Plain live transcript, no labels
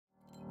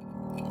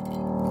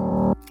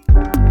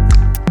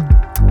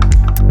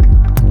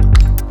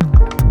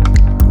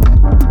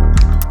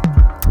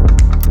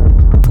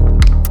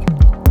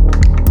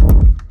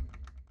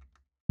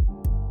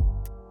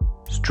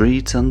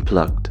Streets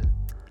Unplugged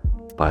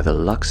by the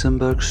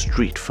Luxembourg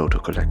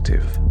Streetphoto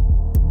Collective.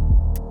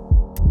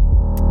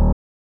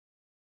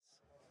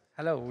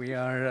 Hello, we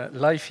are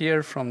live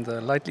here from the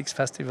Light Leaks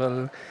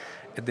Festival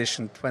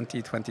edition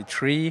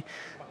 2023,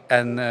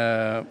 and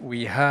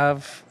we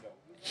have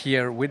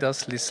here with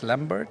us Liz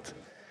Lambert,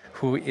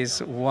 who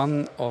is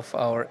one of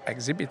our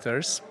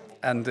exhibitors.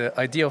 And the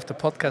idea of the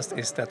podcast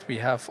is that we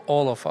have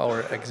all of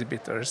our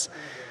exhibitors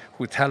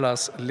who tell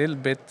us a little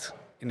bit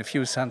in a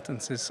few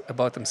sentences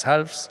about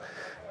themselves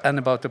and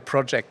about the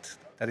project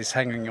that is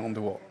hanging on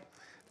the wall.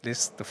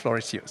 Liz, the floor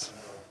is yours.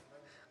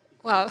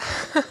 Well,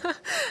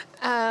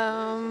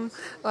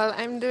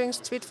 I'm doing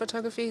street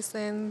photography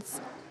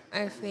since,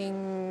 I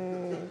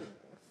think,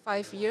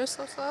 5 years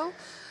or so.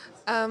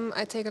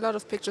 I take a lot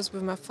of pictures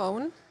with my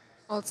phone.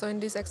 Also, in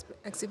this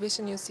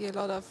exhibition, you see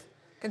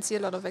can see a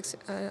lot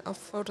of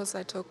photos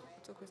I took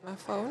with my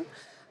phone.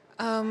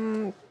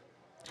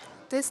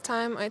 This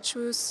time, I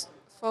choose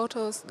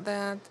photos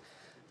that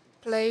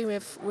play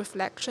with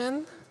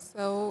reflection.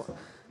 So,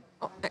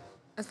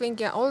 I think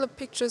all the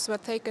pictures were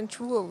taken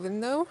through a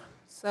window.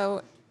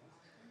 So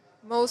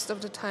most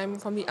of the time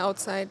from the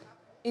outside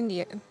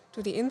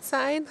to the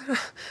inside,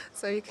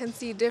 so you can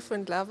see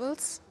different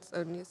levels.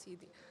 So you see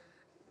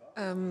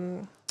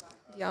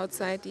the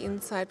outside, the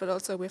inside, but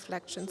also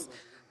reflections.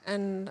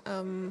 And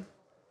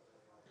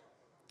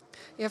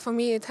for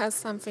me it has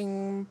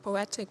something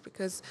poetic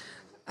because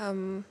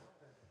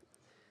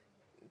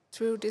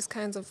through these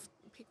kinds of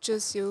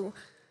pictures you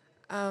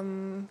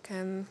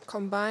can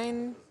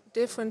combine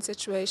different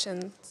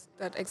situations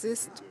that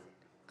exist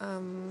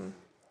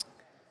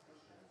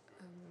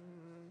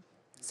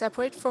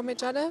separate from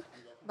each other,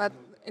 but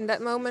in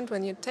that moment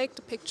when you take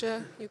the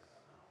picture,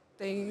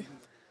 they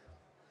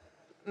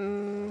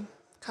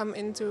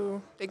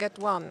get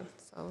one.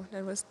 So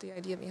that was the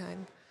idea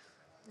behind.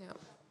 Yeah.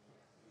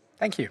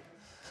 Thank you.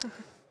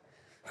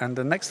 And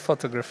the next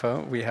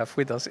photographer we have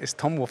with us is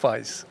Tom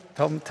Weiss.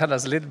 Tom, tell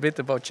us a little bit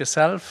about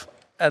yourself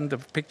and the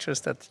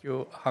pictures that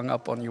you hung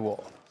up on your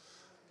wall.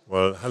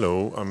 Well,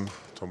 hello, I'm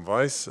Tom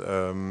Weiss,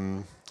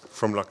 from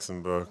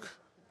Luxembourg,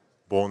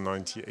 born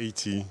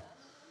 1980.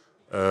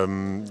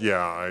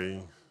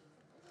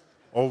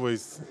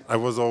 I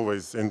was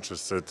always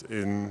interested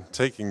in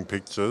taking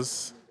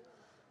pictures,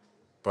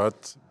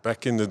 but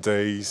back in the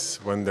days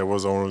when there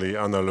was only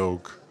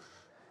analog,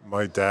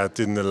 my dad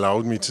didn't allow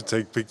me to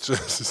take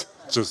pictures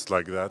just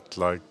like that.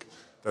 Like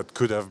that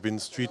could have been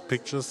street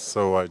pictures,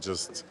 so I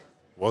just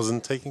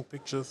wasn't taking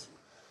pictures.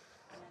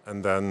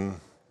 And then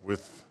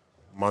with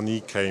money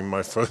came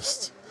my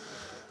first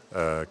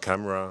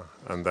camera,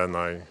 and then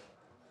I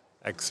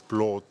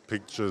explored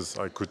pictures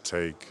I could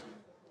take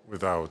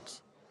without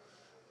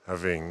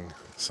having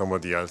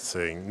somebody else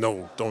saying,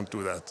 no, don't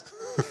do that.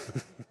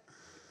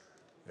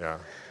 Yeah.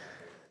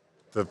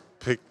 The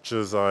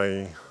pictures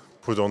I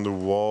put on the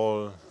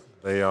wall,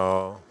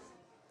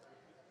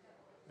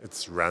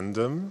 it's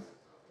random,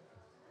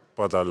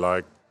 but I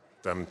like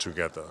them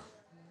together.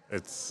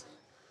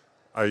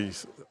 I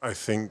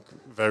think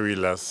very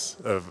less,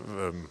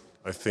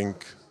 I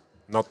think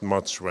not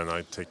much when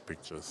I take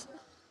pictures.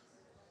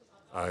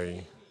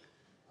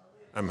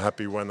 I'm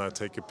happy when I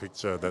take a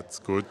picture that's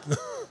good.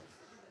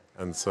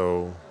 And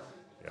so,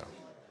 yeah.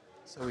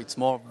 So it's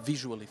more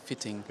visually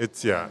fitting.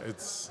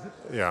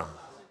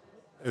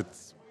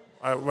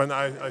 When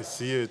I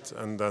see it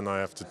and then I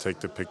have to take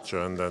the picture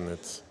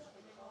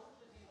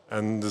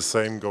and the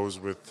same goes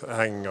with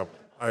hanging up.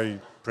 I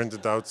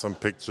printed out some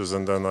pictures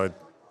and then I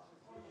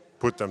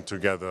put them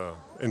together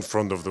in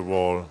front of the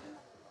wall,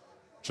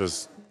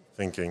 just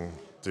thinking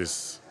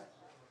this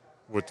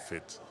would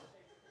fit.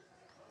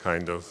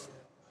 Kind of.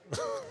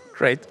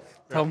 Great.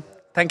 Tom,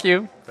 thank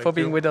you for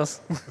being with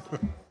us.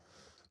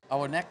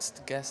 Our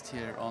next guest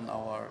here on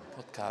our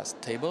podcast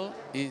table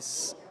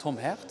is Tom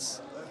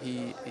Hertz.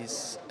 He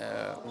is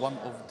one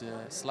of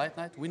the Slide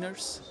Night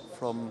winners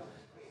from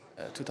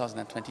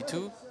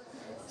 2022.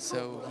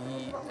 So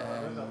he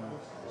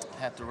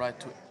had the right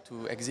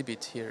to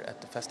exhibit here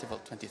at the Festival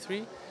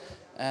 23.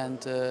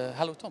 And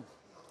hello, Tom.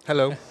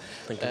 Hello.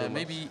 Thank you very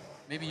much.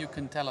 Maybe you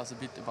can tell us a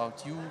bit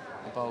about you,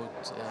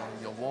 about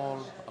your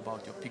wall,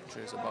 about your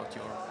pictures, about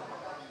your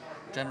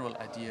general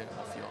idea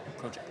of your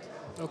project.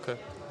 Okay.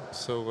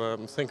 So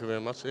thank you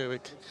very much,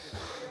 Eric.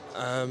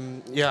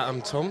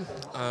 I'm Tom.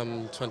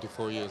 I'm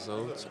 24 years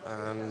old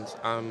and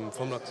I'm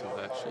from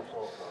Luxembourg actually.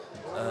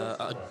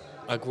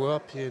 I grew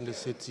up here in the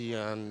city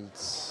and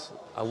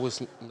I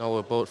was now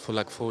abroad for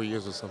like 4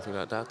 years or something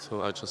like that,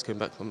 so I just came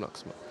back from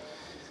Luxembourg.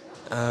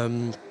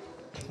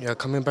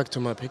 Coming back to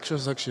my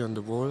pictures actually on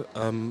the wall,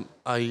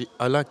 I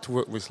like to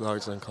work with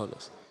lights and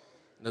colors.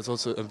 That's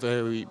also a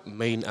very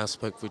main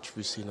aspect which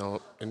we see now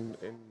in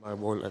my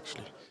wall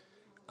actually.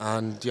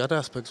 And the other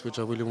aspects which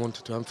I really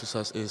wanted to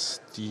emphasize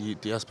is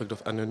the aspect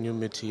of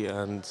anonymity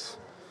and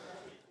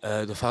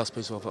the fast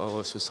pace of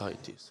our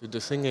society. So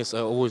the thing is, I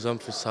always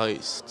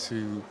emphasize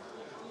to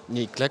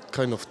neglect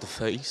kind of the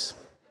face,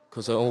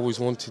 because I always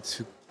wanted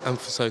to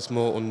emphasize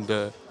more on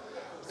the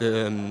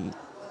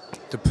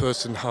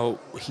person, how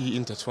he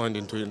intertwined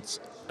into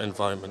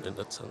environment in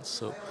that sense.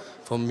 So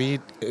for me,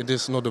 it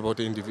is not about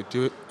the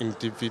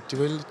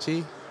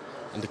individuality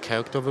and the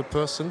character of a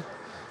person,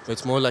 but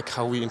it's more like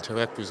how we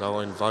interact with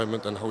our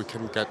environment and how we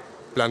can get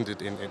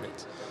blended in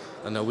it.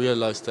 And I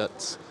realized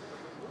that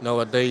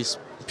nowadays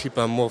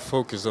people are more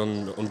focused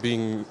on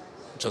being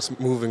just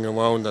moving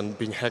around and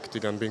being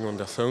hectic and being on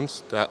their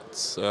phones,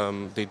 that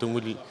they don't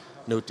really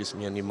notice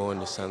me anymore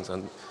in a sense.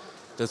 And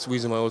that's the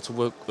reason why I also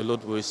work a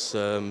lot with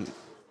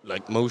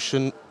like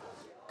motion,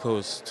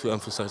 because to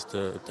emphasize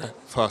the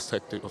fast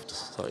hectic of the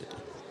society.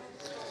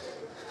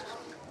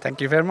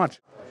 Thank you very much.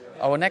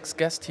 Our next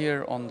guest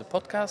here on the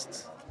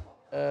podcast,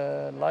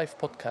 live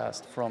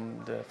podcast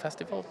from the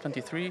festival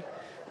 23,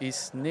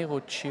 is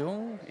Nero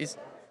Cheung. Is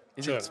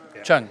Chung, it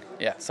yeah. Chung?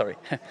 Yeah, sorry.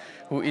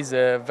 Who is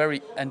a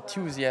very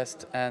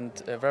enthusiast and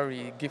a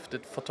very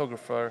gifted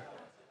photographer,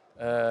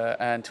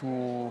 and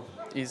who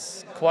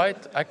is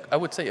quite, I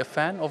would say, a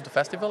fan of the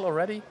festival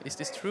already. Is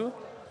this true?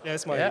 Yeah,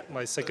 it's Yeah.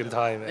 my second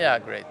time. Yeah,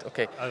 great.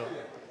 Okay. I don't,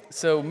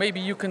 So maybe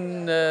you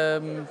can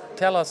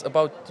tell us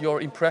about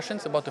your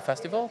impressions about the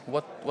festival.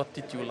 What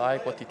did you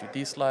like? What did you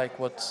dislike?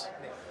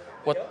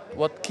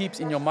 What keeps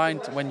in your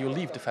mind when you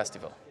leave the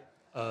festival?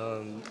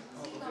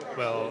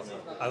 well,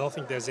 I don't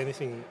think there's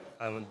anything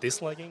I'm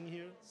disliking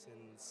here,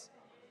 since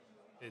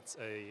it's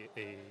a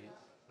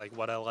like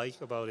what I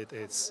like about it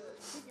is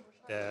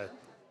that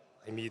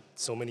I meet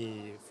so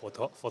many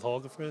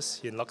photographers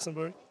here in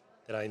Luxembourg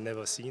that I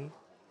never seen,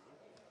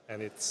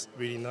 and it's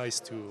really nice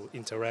to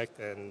interact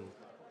and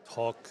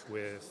talk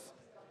with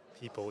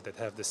people that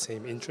have the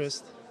same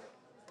interest.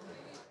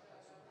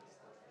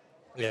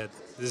 Yeah,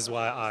 this is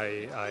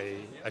why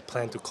I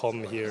plan to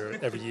come here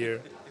every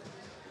year,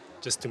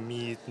 just to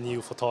meet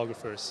new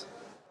photographers.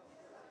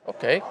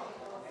 Okay,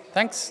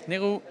 thanks,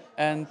 Neru,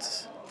 and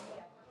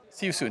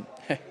see you soon.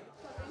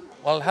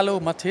 Well, hello,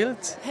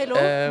 Mathilde. Hello.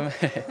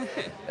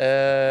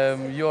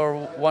 You're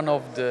one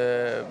of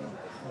the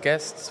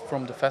guests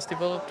from the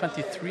festival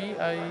 23,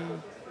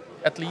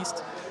 at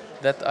least,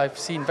 that I've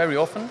seen very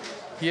often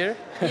here.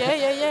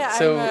 Yeah.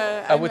 So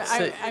I would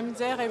say I'm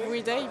there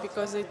every day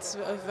because it's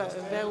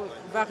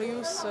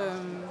various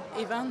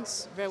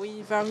events,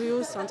 very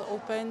various and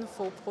open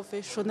for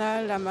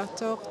professional,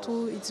 amateur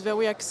too. It's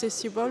very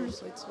accessible,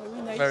 so it's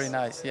very nice. very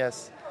nice.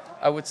 Yes,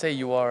 I would say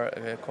you are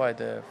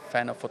quite a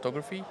fan of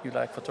photography. You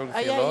like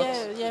photography a lot.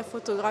 Yeah.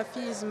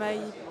 Photography is my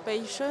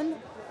passion.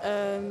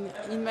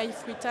 In my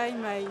free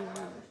time,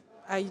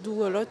 I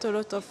do a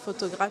lot of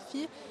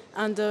photography,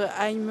 and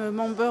I'm a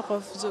member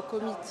of the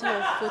committee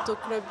of Photo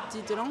Club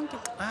Didelange.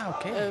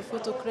 Okay.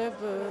 Photo club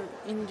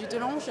in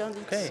Dudelange, and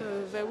it's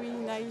a very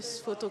nice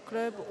photo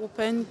club,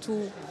 open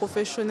to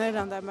professional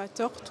and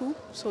amateur too.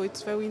 So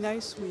it's very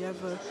nice. We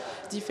have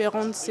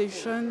different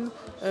sessions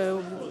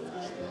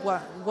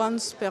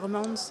once per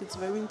month. It's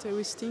very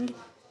interesting.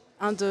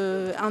 And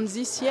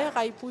this year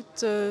I put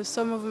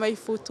some of my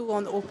photo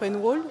on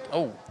open wall.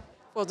 Oh.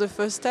 For the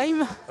first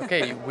time.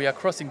 Okay, we are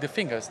crossing the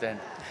fingers then.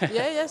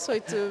 Yeah. So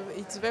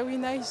it's very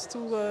nice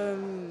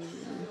to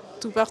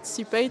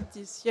participate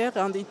this year,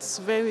 and it's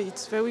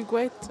very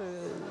great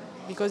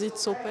because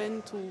it's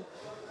open to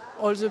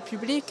all the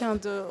public,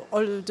 and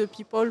all the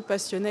people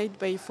passionate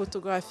by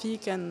photography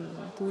can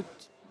put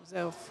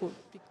their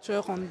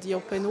picture on the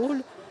open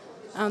wall,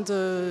 and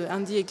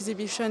the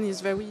exhibition is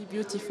very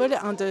beautiful,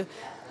 and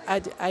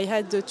I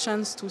had the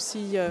chance to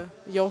see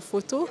your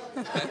photo.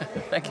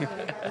 Thank you.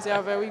 They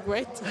are very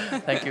great.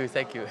 Thank you.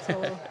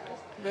 So,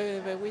 very,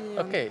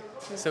 Okay,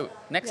 so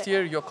next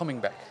year you're coming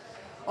back.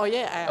 Oh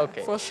yeah,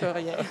 Okay. for sure,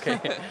 yeah. Okay,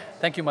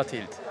 thank you,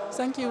 Mathilde.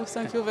 Thank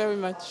you very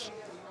much.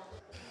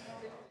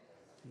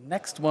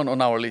 Next one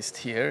on our list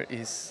here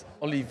is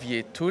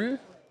Olivier Tull.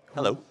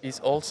 Hello. Is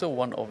also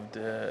one of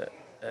the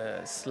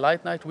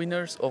Slide Night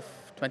winners of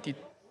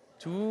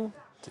 22.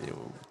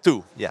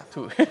 Two, yeah.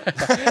 Two.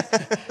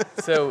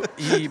 So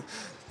he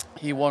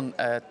won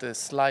at the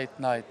Slide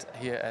Night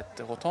here at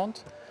the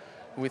Rotonde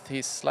with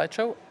his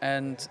slideshow,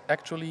 and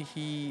actually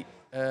he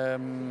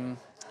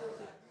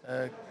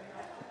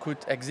could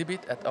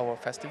exhibit at our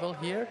festival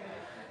here.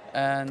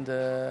 And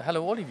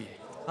hello, Olivier.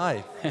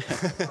 Hi.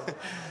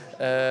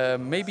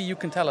 Maybe you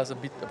can tell us a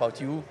bit about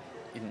you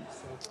in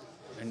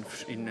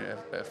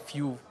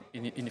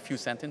a few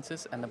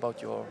sentences, and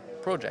about your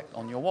project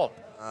on your wall.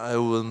 I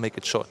will make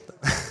it short.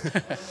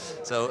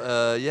 So,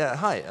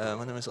 hi,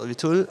 my name is Olivier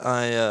Tull.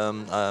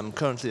 I'm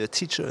currently a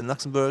teacher in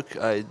Luxembourg.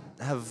 I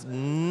have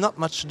not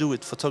much to do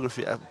with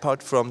photography,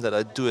 apart from that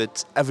I do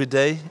it every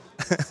day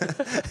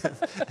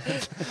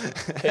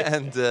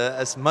and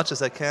as much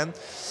as I can.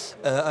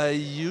 I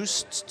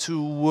used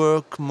to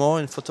work more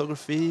in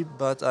photography,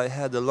 but I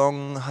had a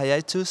long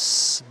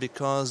hiatus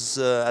because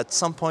at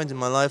some point in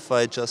my life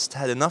I just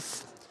had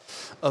enough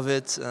of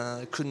it.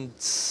 I couldn't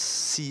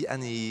see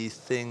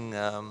anything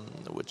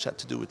which had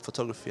to do with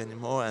photography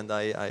anymore, and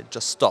I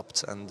just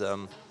stopped. And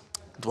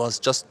it was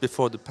just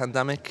before the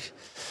pandemic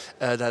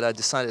that I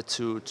decided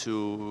to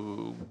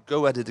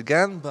go at it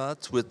again,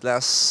 but with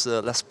less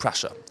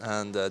pressure.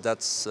 And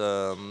that's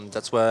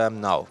where I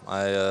am now.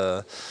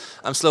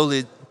 I'm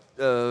slowly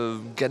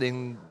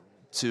getting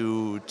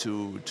the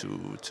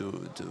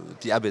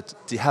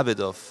habit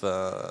of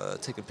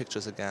taking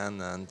pictures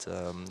again and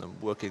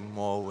working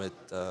more with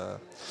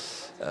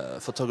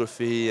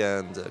photography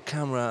and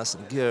cameras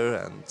and gear,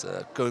 and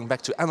going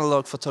back to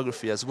analog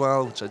photography as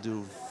well, which I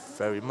do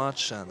very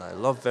much and I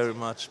love very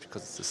much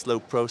because it's a slow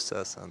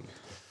process. And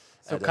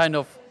So kind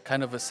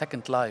of a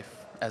second life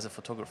as a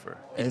photographer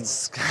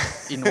it's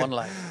in one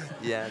life.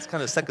 yeah, it's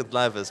kind of second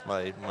life as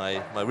my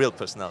real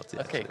personality.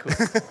 Okay, actually.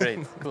 cool, great,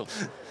 cool.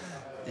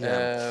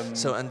 Yeah.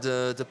 So and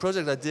the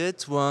project I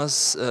did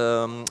was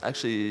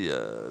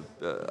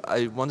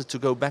I wanted to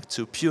go back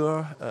to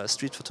pure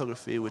street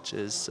photography, which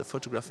is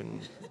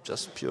photographing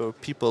just pure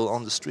people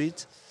on the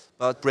street,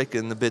 but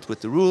breaking a bit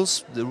with the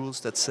rules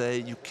that say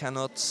you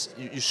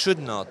should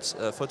not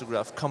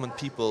photograph common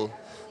people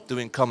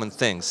doing common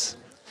things,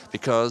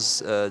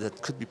 because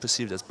that could be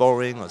perceived as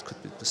boring, or it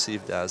could be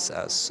perceived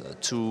as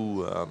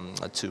too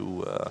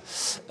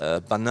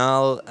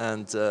banal.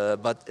 And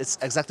but it's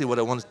exactly what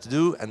I wanted to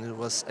do, and it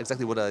was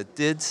exactly what I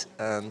did.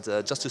 And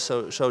just to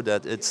show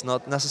that it's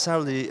not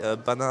necessarily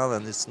banal,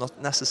 and it's not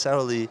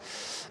necessarily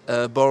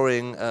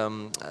boring,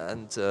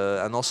 and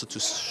also to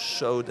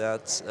show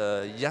that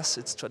yes,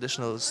 it's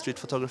traditional street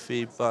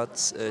photography,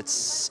 but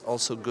it's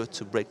also good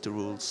to break the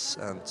rules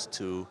and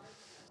to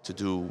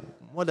do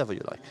whatever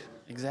you like.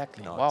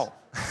 Exactly. Not. Wow.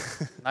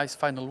 Nice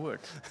final word.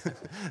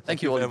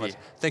 Thank you, very Olivier.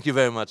 much. Thank you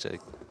very much,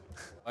 Eric.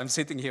 I'm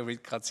sitting here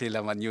with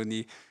Graziella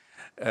Magnoni.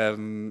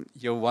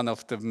 You're one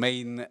of the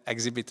main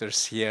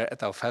exhibitors here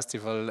at our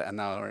festival and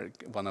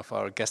one of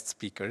our guest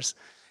speakers.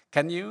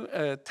 Can you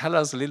tell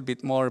us a little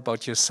bit more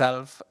about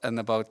yourself and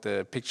about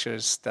the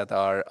pictures that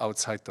are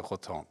outside the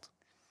Rotonde?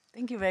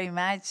 Thank you very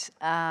much.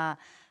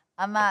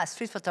 I'm a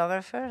street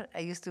photographer. I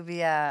used to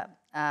be a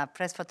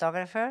press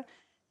photographer.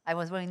 I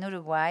was born in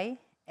Uruguay,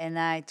 and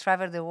I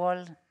traveled the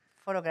world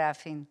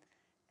photographing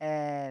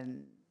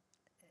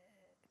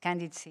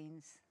candid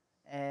scenes,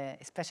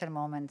 special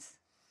moments.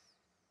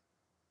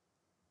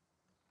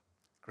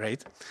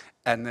 Great.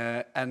 And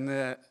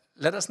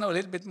let us know a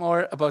little bit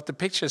more about the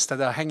pictures that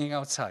are hanging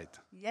outside.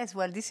 Yes,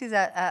 well, this is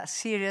a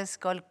series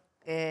called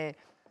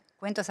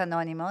Cuentos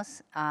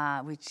Anónimos,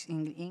 which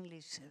in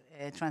English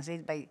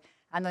translates by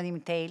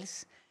Anonymous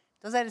Tales.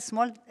 Those are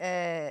small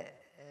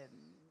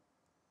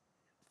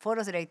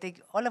photos that I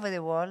take all over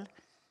the world.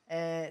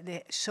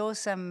 They show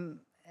some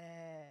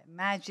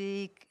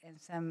magic and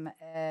some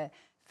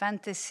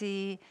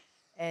fantasy,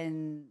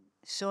 and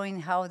showing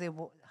how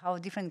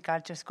different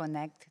cultures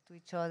connect to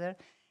each other,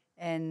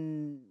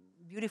 and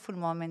beautiful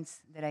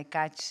moments that I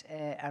catch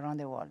around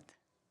the world.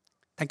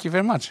 Thank you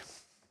very much.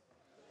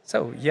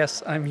 So,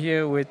 yes, I'm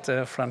here with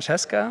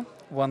Francesca,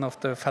 one of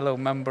the fellow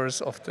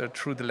members of the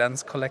Through the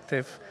Lens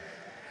Collective.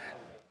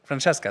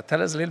 Francesca,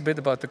 tell us a little bit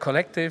about the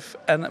collective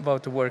and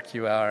about the work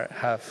you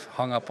have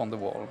hung up on the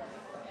wall.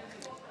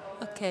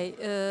 Okay,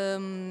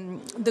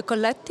 the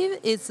collective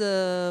is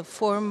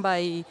formed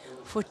by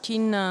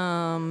 14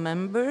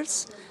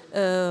 members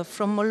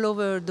from all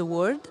over the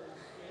world,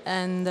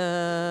 and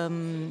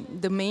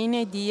the main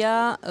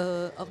idea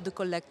of the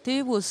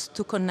collective was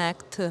to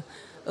connect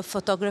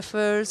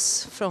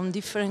photographers from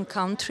different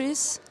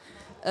countries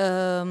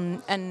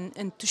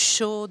and to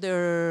show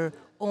their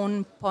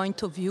own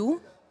point of view.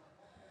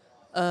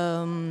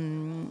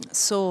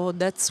 So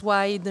that's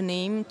why the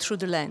name Through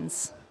the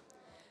Lens.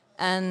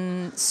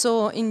 And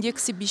so in the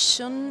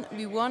exhibition,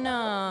 we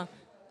wanna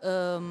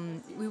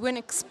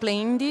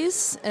explain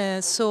this.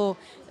 So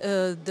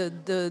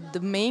the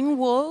main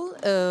wall,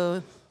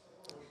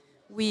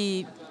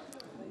 we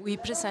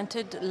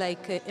presented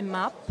like a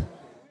map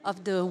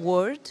of the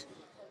world,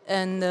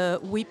 and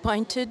we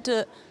pointed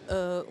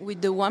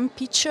with the one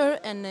picture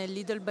and a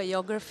little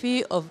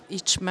biography of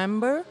each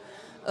member,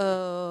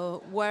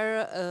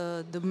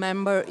 where the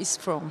member is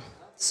from.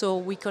 So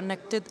we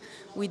connected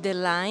with the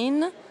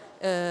line.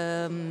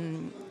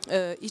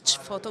 Each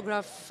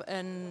photograph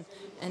and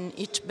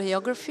each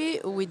biography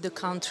with the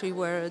country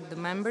where the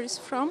member is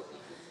from,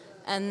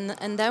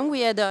 and then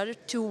we had other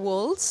two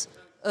walls.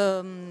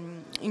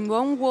 In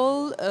one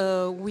wall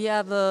we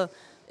have a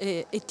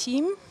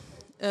team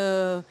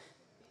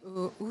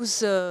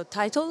whose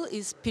title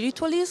is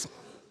Spiritualism.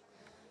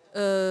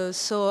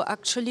 So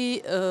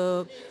actually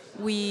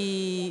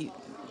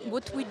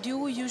what we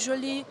do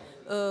usually,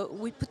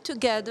 we put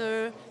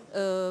together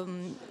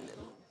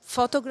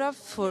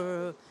photograph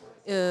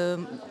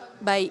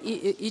by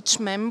each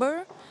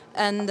member,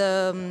 and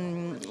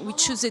we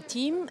choose a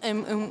team,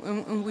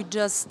 and we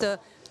just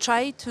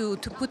try to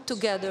put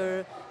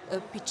together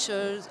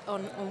pictures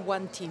on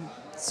one team.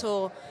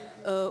 So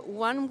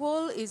one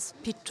wall is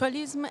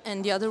spiritualism,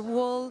 and the other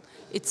wall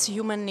it's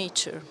human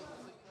nature.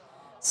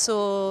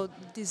 So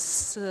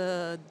this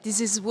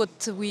is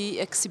what we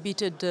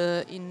exhibited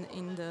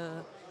in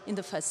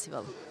the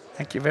festival.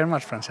 Thank you very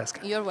much,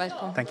 Francesca. You're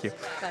welcome. Thank you.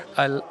 Bye.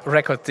 I'll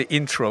record the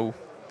intro.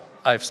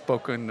 I've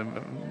spoken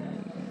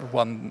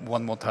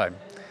one more time.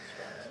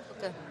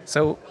 Okay.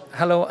 So,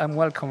 hello, I'm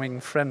welcoming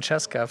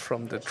Francesca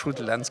from the Through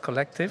the Lens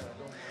Collective.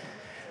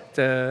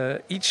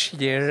 Each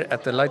year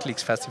at the Light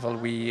Leaks Festival,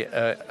 we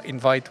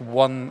invite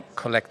one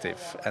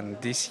collective,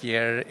 and this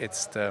year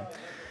it's the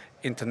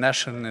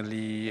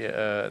internationally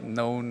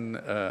known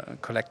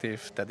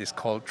collective that is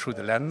called Through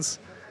the Lens.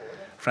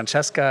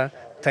 Francesca,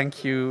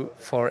 thank you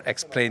for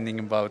explaining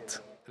about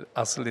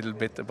us a little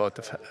bit about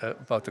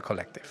the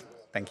collective.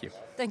 Thank you.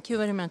 Thank you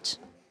very much.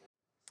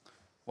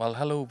 Well,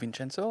 hello,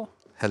 Vincenzo.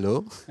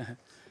 Hello.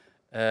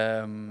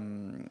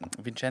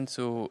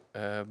 Vincenzo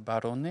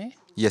Barone.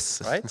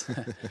 Yes. Right.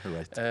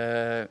 Right.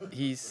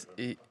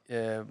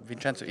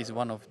 Vincenzo is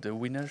one of the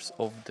winners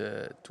of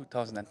the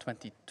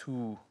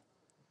 2022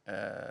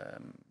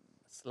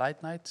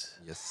 Slide Night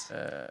Yes.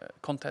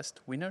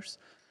 contest winners,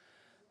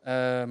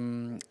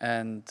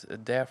 and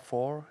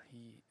therefore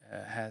he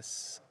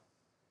has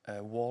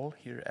a wall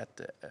here at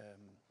the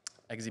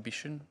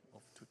exhibition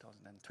of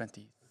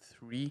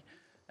 2023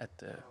 at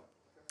the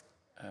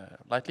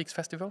Light Leaks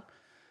Festival.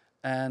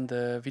 And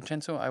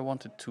Vincenzo, I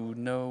wanted to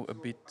know a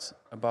bit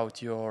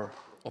about your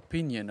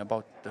opinion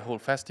about the whole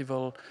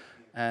festival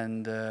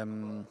and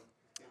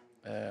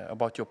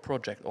about your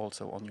project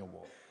also on your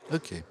wall.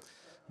 Okay.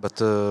 But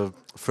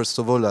first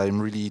of all,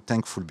 I'm really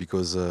thankful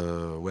because,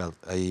 well,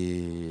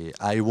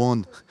 I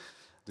won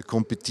the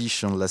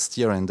competition last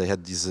year, and I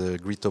had this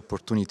great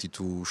opportunity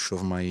to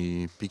show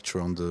my picture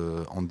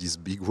on this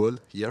big wall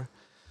here.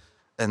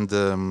 And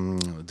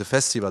the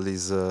festival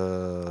is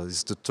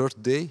the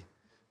third day.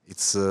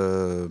 It's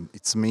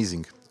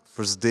amazing.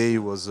 First day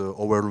was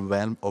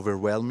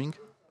overwhelming.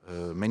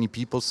 Many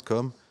people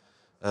come.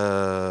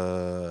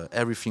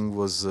 Everything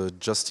was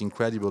just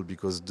incredible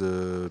because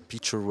the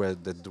pictures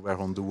that were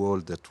on the wall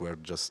that were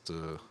just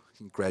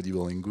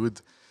incredible and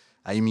good.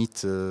 I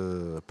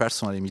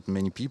personally meet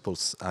many people.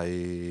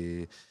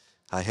 I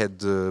had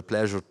the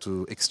pleasure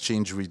to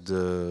exchange with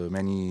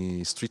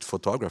many street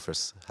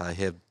photographers. I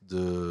had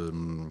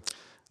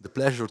the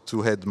pleasure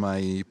to have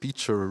my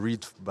picture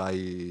read by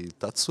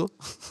Tatsuo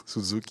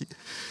Suzuki,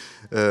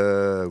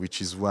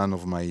 which is one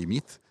of my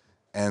myths.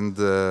 And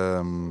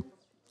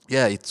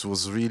yeah, it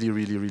was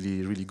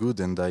really good,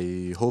 and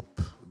I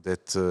hope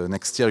that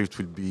next year it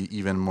will be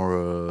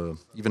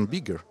even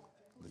bigger.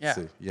 Yeah,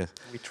 say. Yeah,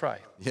 we try.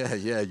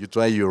 Yeah, you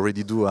try. You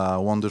already do a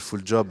wonderful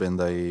job, and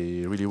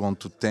I really want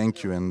to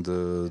thank you and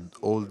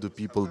all the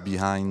people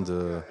behind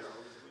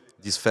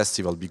this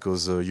festival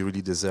because you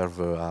really deserve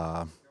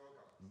a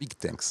big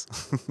thanks.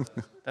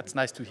 That's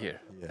nice to hear.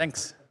 Yeah.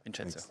 Thanks,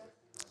 Vincenzo. Thanks.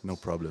 No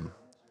problem.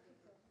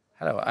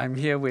 Hello, I'm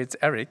here with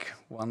Eric,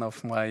 one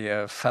of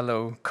my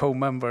fellow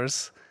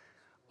co-members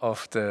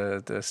of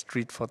the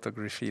Street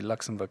Photography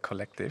Luxembourg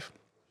Collective.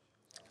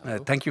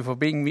 Thank you for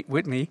being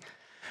with me.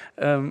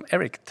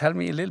 Eric, tell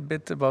me a little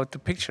bit about the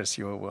pictures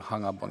you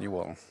hung up on your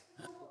wall.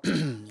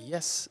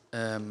 Yes,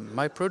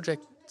 my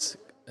project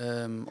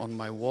on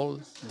my wall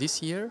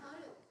this year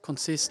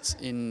consists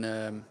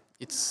in,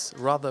 it's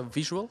rather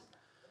visual.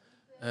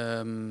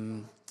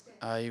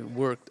 I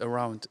worked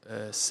around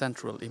a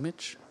central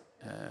image.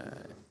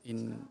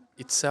 In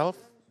itself,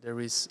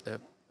 there is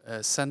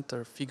a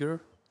center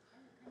figure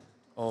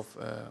of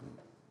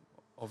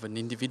an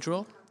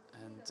individual,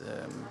 and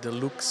the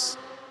looks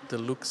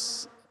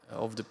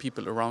of the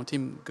people around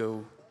him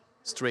go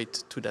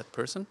straight to that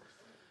person.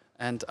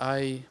 And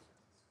I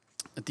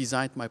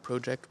designed my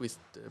project with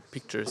the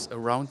pictures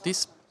around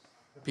this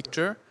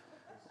picture,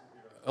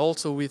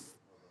 also with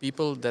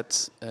people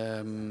that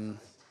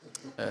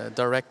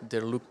direct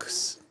their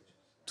looks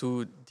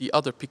to the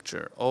other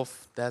picture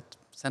of that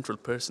central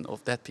person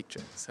of that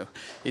picture. So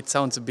it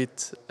sounds a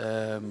bit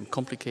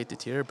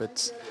complicated here,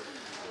 but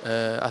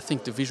I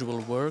think the visual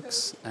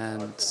works,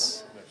 and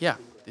yeah,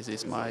 this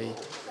is my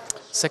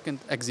second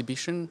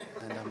exhibition,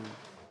 and I'm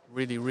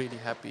really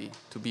happy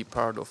to be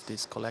part of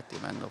this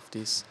collective and of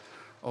this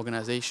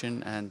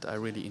organization, and I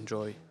really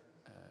enjoy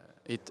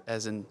it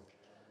as an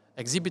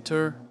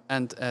exhibitor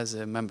and as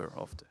a member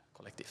of the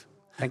collective.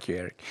 Thank you,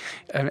 Eric.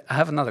 I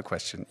have another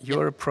question.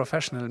 You're a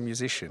professional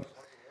musician.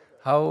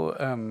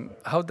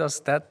 How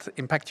does that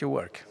impact your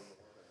work?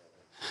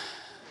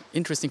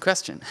 Interesting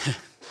question.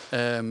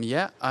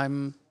 Yeah,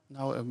 I'm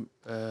now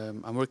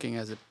I'm working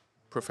as a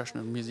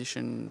professional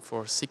musician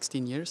for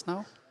 16 years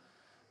now,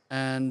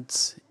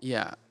 and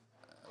yeah,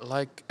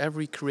 like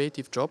every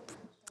creative job,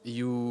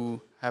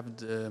 you have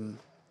the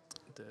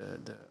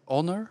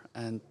honor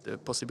and the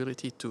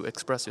possibility to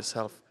express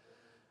yourself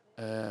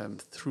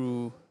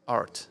through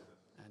art,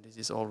 and this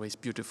is always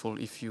beautiful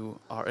if you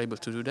are able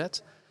to do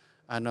that.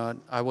 And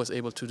I was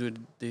able to do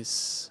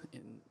this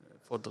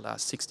for the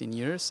last 16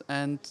 years,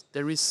 and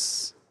there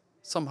is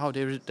somehow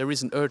there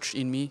is an urge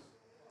in me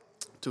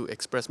to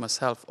express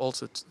myself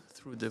also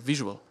through the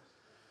visual.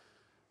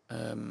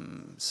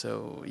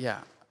 So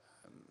yeah,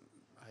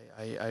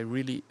 I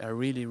really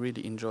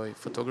enjoy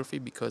photography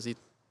because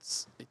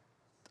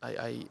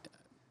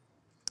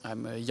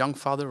I'm a young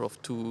father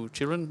of 2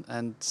 children,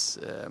 and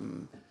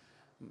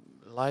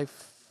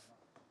life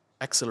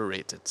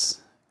accelerated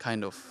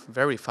kind of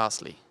very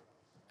fastly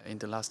in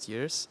the last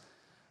years,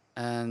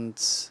 and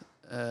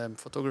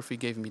photography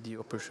gave me the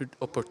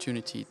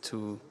opportunity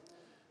to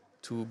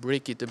to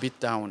break it a bit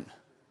down.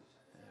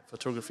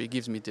 Photography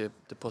gives me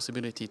the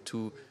possibility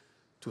to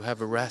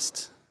have a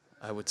rest,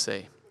 I would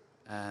say,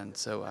 and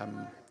so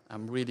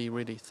I'm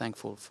really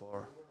thankful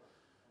for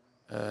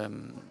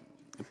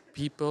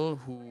people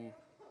who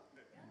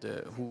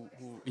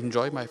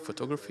enjoy my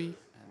photography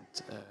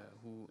and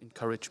who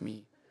encourage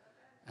me,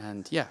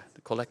 and yeah,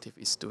 the collective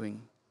is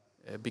doing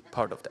a big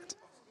part of that.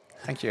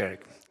 Thank you,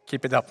 Eric.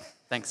 Keep it up.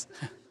 Thanks.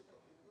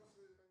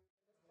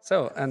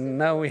 So, and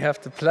now we have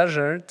the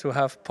pleasure to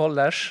have Paul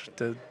Lesch,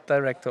 the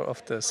director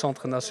of the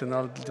Centre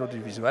National de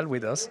l'Audiovisuel,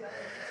 with us.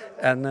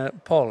 And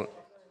Paul,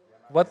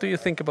 what do you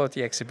think about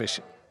the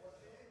exhibition?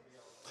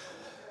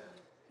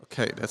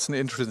 Okay, that's an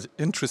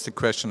interesting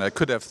question. I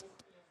could have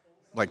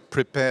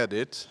prepared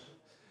it,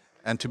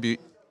 and to be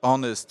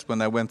honest,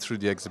 when I went through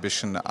the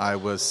exhibition, I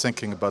was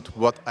thinking about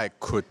what I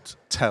could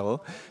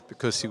tell,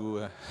 because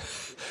you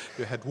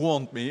had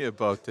warned me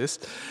about this.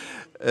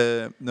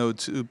 No,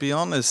 to be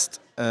honest,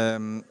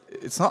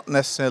 it's not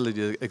necessarily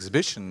the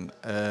exhibition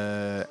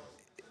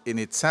in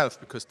itself,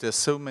 because there's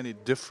so many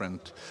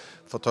different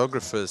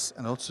photographers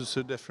and also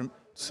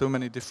so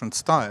many different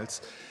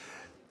styles.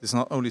 It's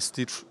not only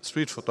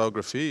street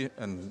photography,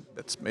 and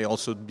that may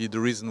also be the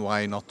reason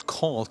why not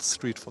called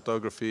Street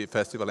Photography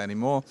Festival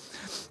anymore.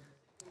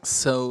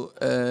 So,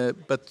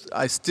 but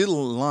I still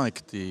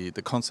like the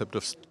concept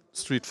of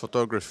street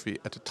photography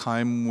at a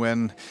time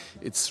when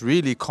it's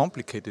really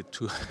complicated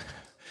to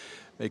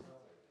make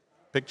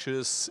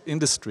pictures in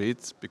the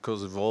streets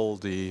because of all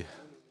the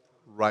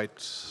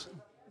rights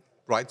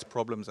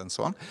problems and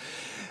so on.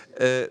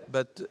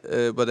 But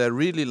what I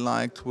really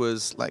liked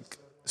was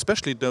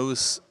especially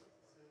those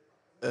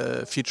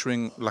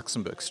featuring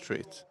Luxembourg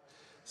Street.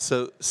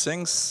 So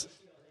things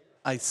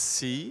I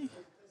see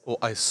or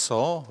I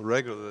saw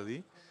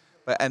regularly,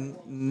 but I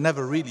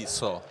never really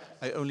saw.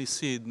 I only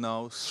see it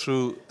now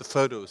through the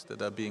photos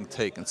that are being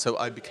taken. So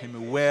I became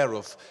aware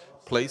of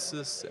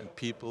places and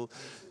people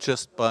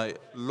just by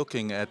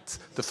looking at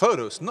the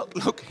photos, not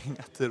looking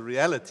at the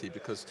reality,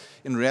 because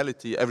in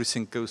reality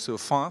everything goes so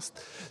fast.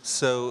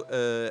 So,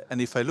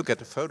 and if I look at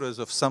the photos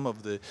of some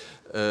of the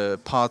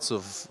parts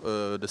of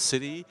the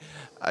city,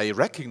 I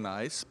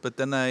recognize, but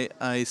then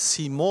I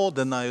see more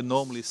than I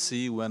normally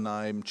see when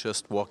I'm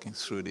just walking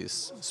through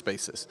these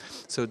spaces.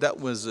 So that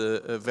was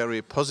a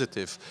very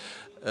positive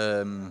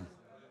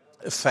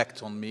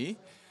effect on me.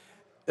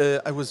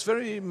 I was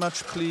very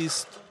much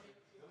pleased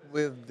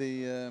with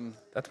the.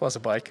 That was a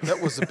bike. That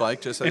was a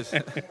bike. Just I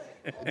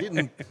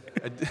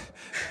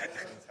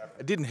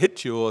didn't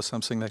hit you or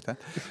something like that.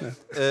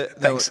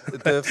 No,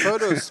 the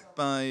photos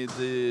by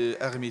the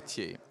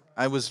Ermitier.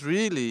 I was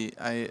really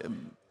I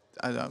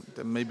don't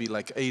know, maybe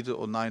 8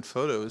 or 9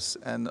 photos,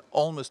 and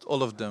almost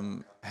all of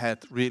them had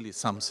really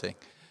something.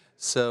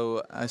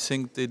 So I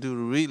think they do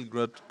a really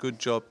good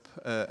job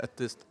at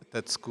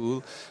that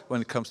school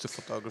when it comes to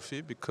photography,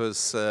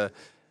 because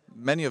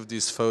many of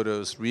these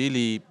photos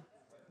really,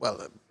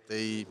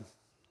 they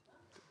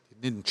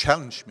didn't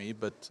challenge me,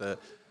 but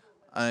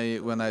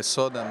when I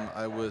saw them,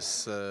 I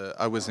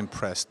was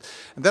impressed.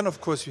 And then, of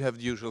course, you have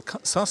the usual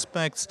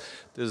suspects.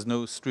 There's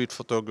no street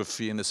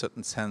photography in a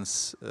certain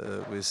sense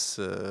with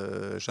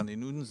Janine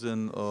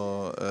Nunsen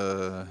or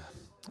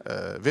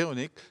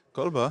Véronique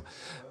Kolber,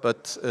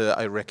 but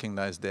I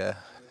recognize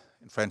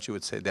in French you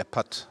would say their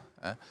pattes.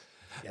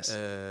 Yes.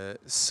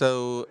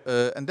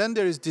 And then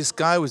there is this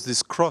guy with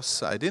this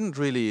cross. I didn't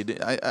really.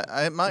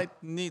 I might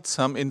need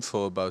some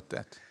info about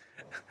that.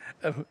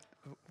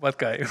 What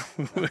guy?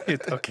 Who are you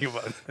talking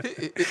about?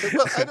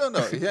 Well, I don't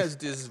know. He has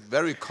this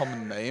very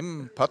common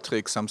name,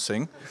 Patrick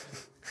something,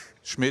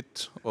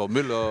 Schmidt or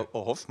Müller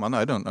or Hoffmann.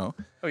 I don't know.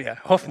 Oh yeah,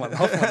 Hoffmann.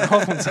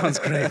 Hoffmann sounds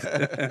great.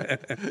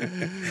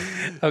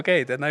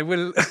 Okay, then I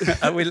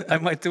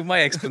might do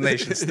my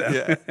explanations then.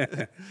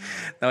 Yeah.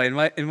 Now, in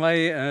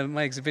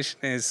my exhibition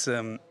is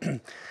I'm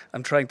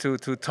trying to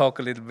talk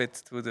a little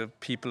bit to the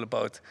people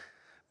about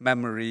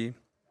memory.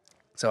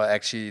 So I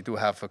actually do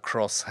have a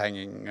cross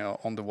hanging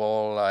on the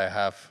wall. I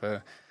have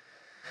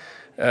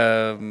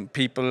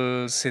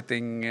people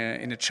sitting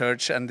in a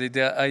church, and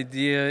the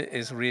idea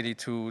is really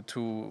to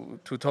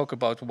talk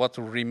about what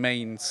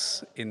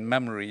remains in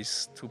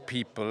memories to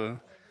people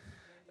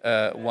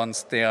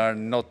once they are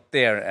not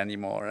there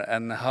anymore,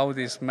 and how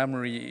this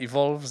memory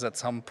evolves at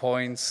some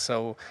point.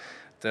 So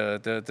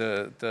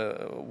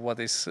the what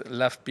is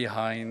left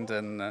behind,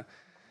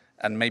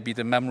 and maybe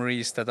the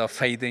memories that are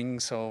fading.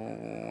 So,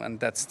 and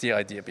that's the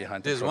idea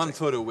behind There's the project.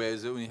 one photo where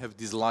you have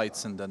these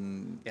lights, and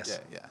then yes.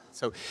 Yeah.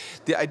 So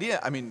the idea,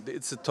 I mean,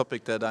 it's a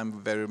topic that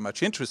I'm very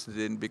much interested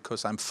in,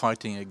 because I'm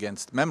fighting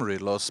against memory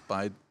loss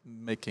by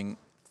making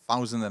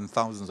thousands and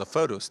thousands of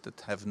photos that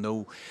have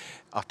no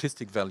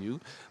artistic value.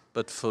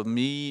 But for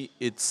me,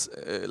 it's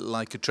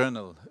like a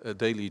journal, a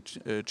daily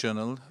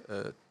journal.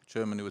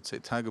 Germany would say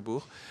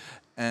Tagebuch,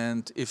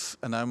 and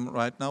I'm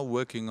right now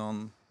working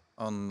on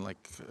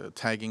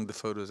tagging the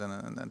photos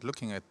and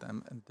looking at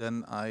them, and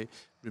then I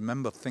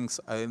remember things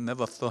I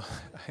never thought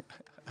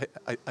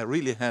I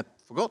really had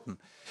forgotten.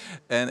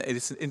 And it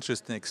is an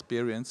interesting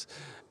experience.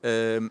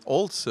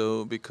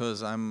 Also,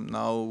 because I'm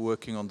now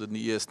working on the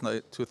years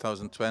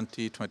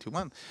 2020,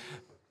 21,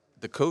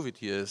 the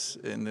COVID years,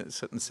 in a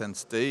certain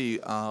sense, they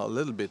are a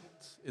little bit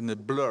in a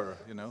blur,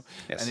 you know.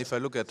 Yes. And if I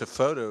look at the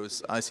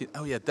photos, I see,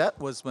 oh yeah, that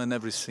was when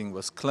everything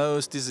was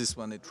closed. This is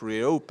when it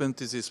reopened.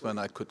 This is when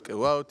I could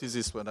go out. This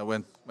is when I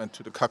went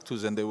to the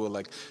Cactus and they were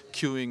like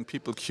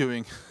people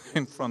queuing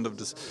in front of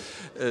the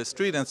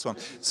street and so on.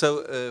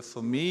 So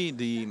for me,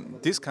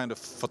 this kind of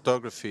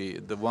photography,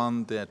 the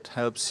one that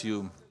helps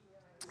you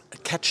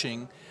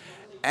catching,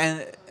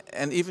 and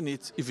even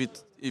if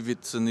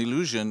it's an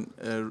illusion,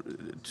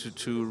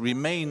 to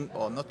remain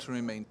or not to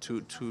remain,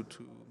 to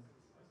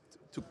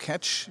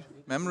catch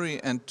memory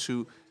and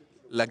to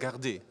la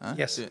garder. Huh?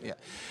 Yes. Yeah.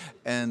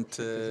 And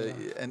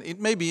it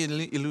may be an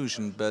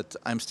illusion, but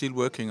I'm still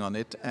working on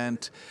it,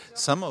 and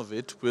some of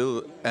it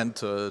will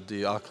enter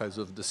the archives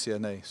of the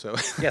CNA. So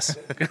Yes.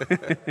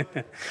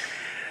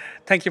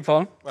 Thank you,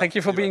 Paul. Thank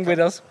you for being with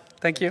us.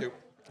 Thank you.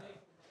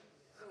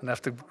 And I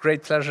have the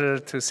great pleasure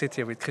to sit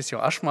here with Christian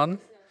Aschmann.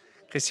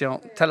 Christian,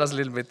 tell us a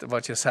little bit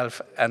about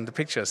yourself and the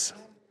pictures.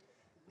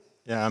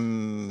 Yeah,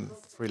 I'm a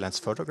freelance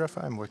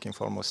photographer. I'm working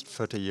for almost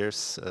 30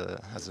 years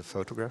as a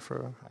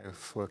photographer.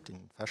 I've worked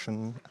in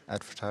fashion,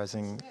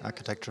 advertising,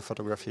 architecture,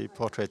 photography,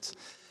 portraits,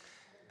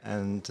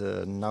 and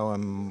now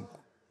I'm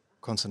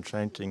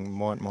concentrating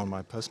more and more on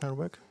my personal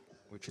work,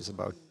 which is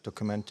about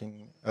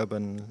documenting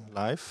urban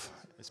life,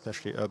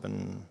 especially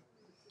urban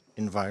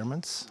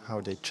environments, how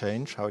they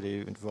change, how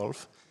they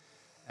evolve,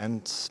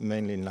 and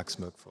mainly in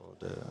Luxembourg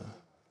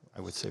I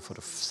would say for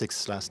the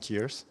 6 last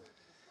years.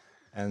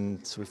 And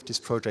with this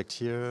project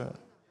here,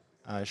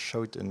 I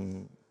showed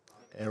an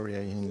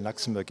area in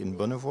Luxembourg in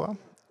Bonnevoie,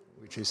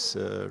 which is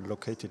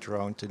located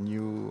around the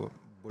new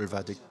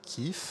Boulevard de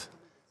Kiev,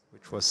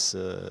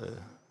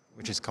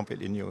 which is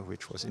completely new,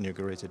 which was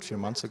inaugurated a few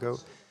months ago.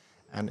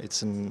 And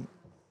it's an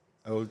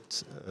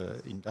old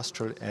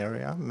industrial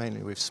area,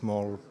 mainly with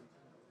small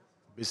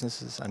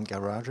businesses and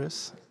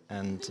garages.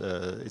 And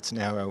it's an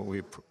area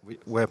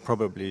where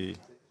probably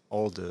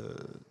all the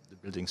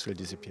buildings will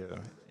disappear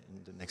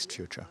in the next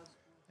future.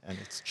 And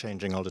it's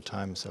changing all the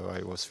time, so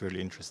I was really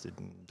interested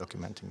in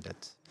documenting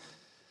that,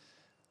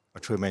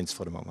 what remains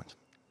for the moment.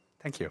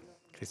 Thank you,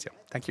 Christian.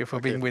 Thank you for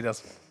being with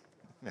us.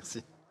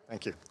 Merci.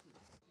 Thank you.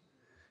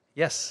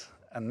 Yes,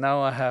 and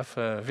now I have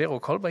Vero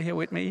Kolber here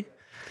with me.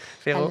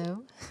 Vero,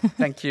 hello.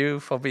 Thank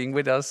you for being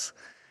with us.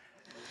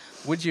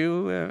 Would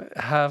you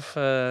have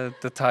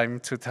the time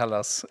to tell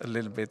us a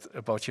little bit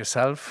about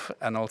yourself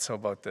and also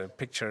about the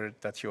picture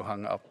that you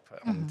hung up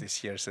on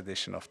this year's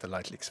edition of the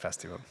Lightleaks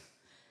Festival?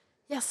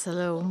 Yes,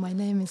 hello. My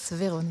name is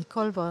Veronique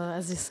Kolber,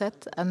 as you said,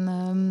 and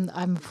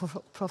I'm a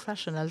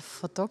professional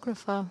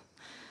photographer.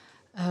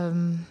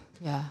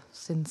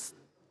 Since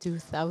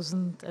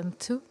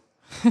 2002,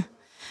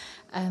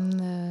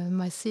 and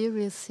my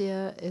series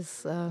here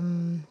is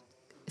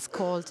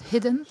called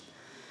Hidden.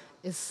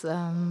 It's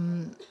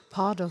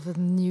part of a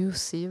new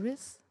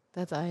series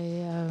that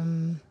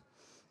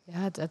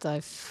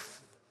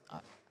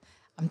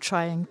I'm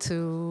trying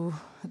to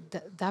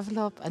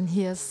develop, and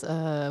here's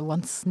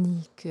one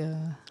sneak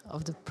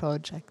of the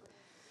project.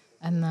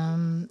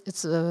 And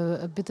it's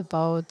a bit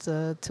about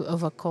to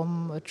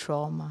overcome a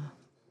trauma.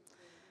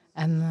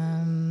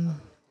 And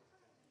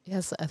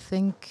yes, I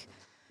think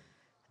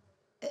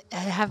I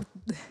have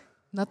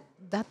not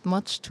that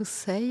much to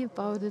say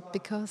about it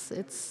because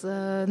it's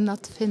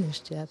not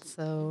finished yet.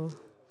 So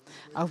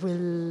I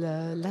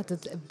will let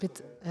it a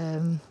bit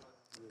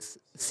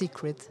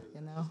secret,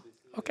 you know.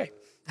 Okay.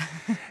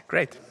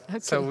 Great. Okay.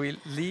 So we'll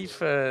leave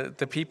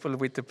the people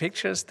with the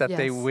pictures that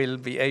they will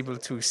be able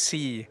to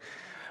see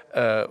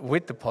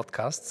with the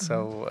podcast.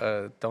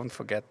 So don't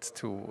forget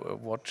to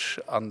watch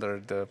under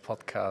the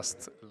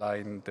podcast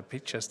line the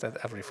pictures that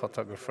every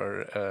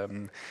photographer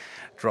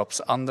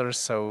drops under.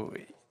 So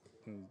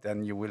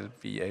then you will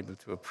be able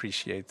to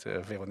appreciate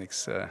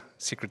Veronique's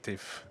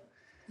secretive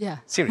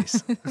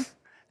series.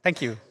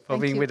 Thank you for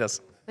being with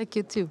us. Thank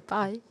you too.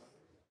 Bye.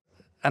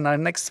 And our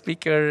next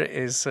speaker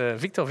is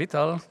Victor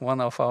Vital,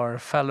 one of our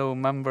fellow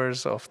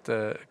members of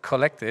the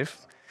collective.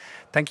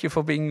 Thank you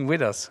for being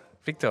with us.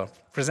 Victor,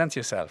 present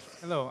yourself.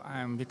 Hello,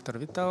 I'm Victor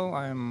Vital.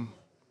 I'm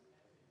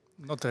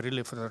not a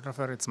really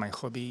photographer, it's my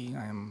hobby.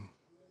 I'm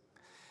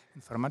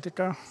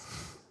informatica.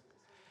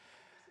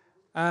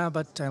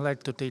 But I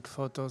like to take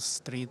photos,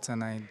 streets,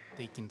 and I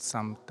take in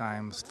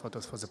sometimes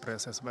photos for the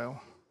press as well.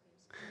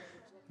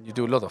 You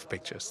do a lot of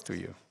pictures, do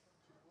you?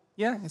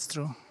 Yeah, it's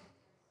true,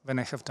 when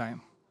I have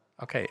time.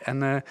 Okay,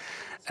 and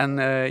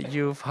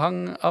you've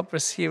hung up a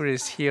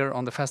series here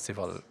on the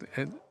festival.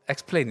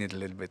 Explain it a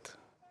little bit.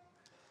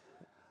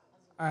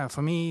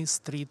 For me,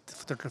 street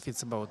photography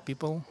is about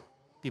people.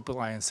 People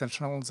are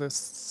essential in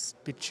this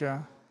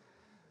picture.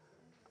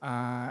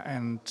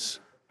 And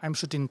I'm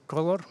shooting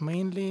color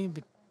mainly,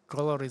 but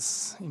color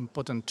is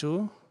important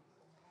too.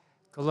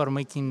 Color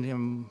making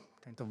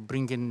kind of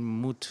bringing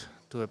mood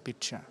to a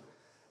picture.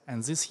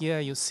 And this year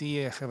you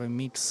see I have a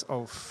mix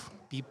of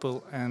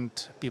people and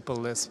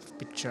people-less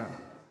picture,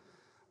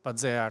 but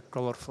they are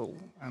colorful,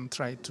 and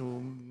try to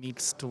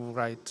mix to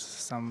write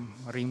some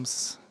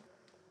rims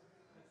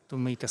to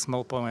make a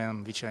small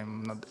poem, which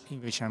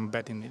I'm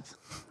bad in it.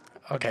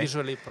 But Okay.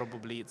 visually,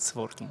 probably it's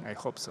working. I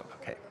hope so.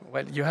 Okay.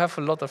 Well, you have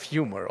a lot of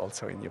humor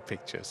also in your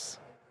pictures.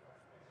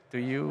 Do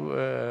you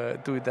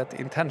do that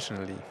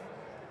intentionally?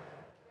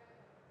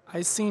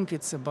 I think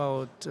it's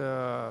about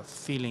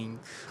feeling.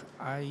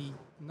 I'm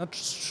not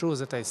sure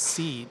that I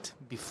see it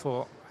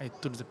before I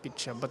took the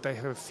picture, but I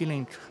have a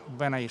feeling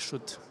when I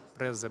should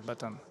press the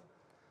button.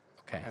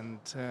 Okay.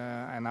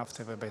 And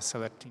after by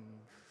selecting,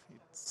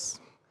 it's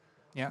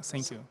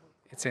Thank you.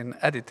 It's in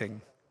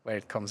editing where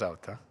it comes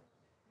out, huh?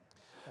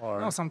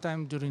 Or No,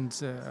 sometimes during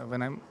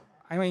when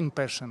I'm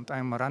impatient,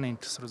 I'm running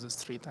through the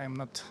street. I'm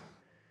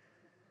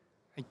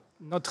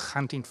not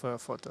hunting for a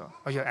photo.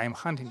 Oh yeah, I'm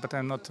hunting, but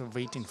I'm not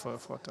waiting for a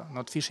photo,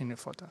 not fishing a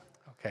photo.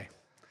 Okay.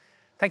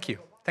 Thank you.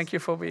 Thank you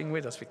for being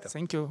with us, Victor.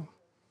 Thank you.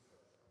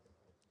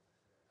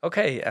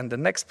 Okay, and the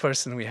next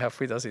person we have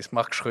with us is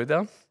Marc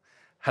Schröder.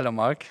 Hello,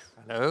 Marc.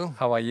 Hello.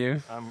 How are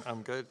you?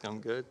 I'm good. I'm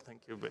good.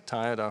 Thank you. A bit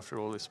tired after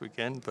all this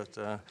weekend, but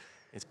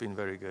it's been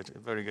very good. A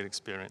very good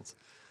experience.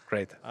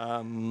 Great.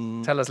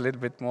 Tell us a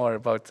little bit more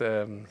about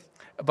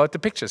the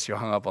pictures you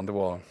hung up on the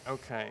wall.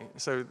 Okay.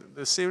 So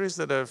the series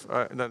that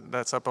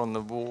that's up on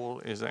the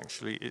wall is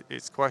actually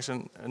it's quite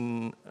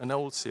an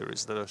old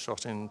series that I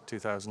shot in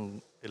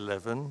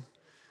 2011,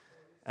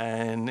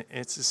 and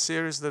it's a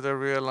series that I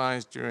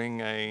realized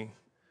during a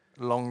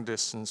long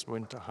distance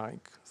winter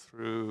hike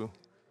through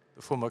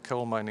the former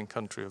coal mining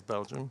country of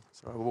Belgium.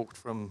 So I walked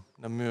from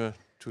Namur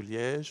to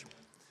Liège,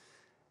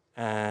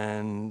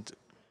 and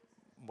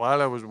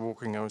while I was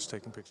walking, I was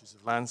taking pictures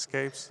of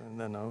landscapes, and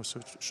then I also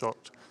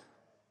shot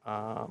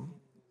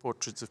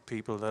portraits of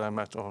people that I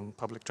met on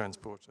public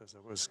transport as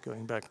I was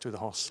going back to the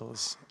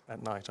hostels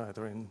at night,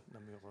 either in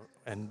Namur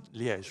and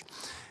Liège.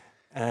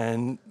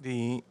 And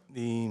the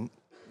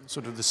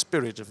sort of the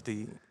spirit of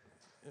the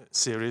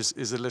series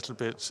is a little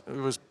bit,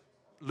 it was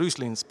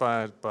loosely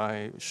inspired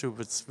by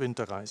Schubert's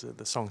Winterreise,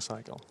 the song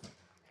cycle.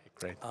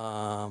 Great.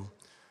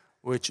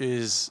 Which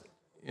is,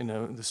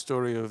 the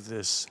story of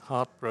this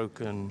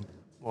heartbroken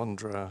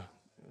wanderer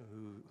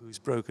who's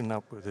broken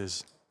up with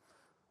his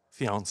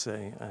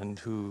fiancée and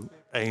who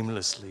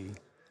aimlessly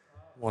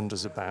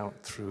wanders about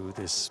through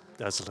this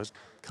desolate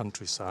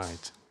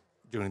countryside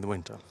during the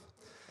winter.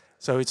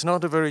 So it's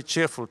not a very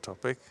cheerful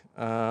topic,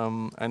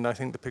 and I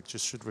think the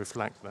pictures should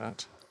reflect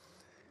that.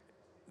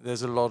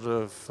 There's a lot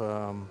of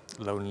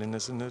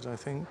loneliness in it, I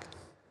think,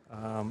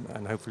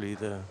 and hopefully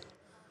the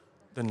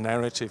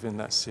narrative in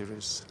that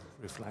series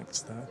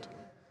reflects that.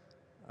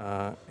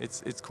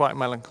 It's quite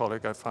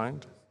melancholic, I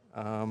find.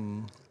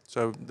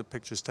 So the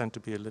pictures tend to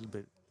be a little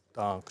bit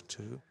dark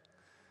too.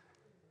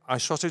 I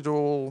shot it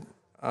all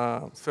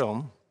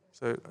film,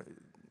 so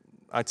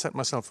I'd set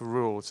myself a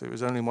rule. So it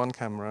was only one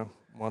camera,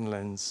 one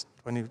lens,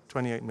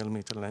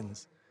 28mm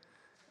lens,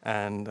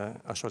 and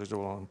I shot it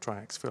all on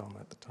Tri-X film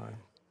at the time.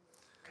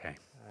 Okay.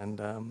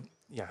 And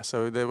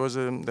so there was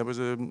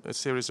a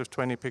series of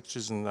 20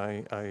 pictures, and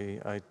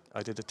I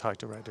did a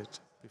tighter edit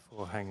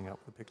before hanging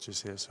up the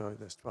pictures here. So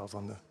there's 12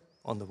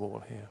 on the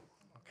wall here.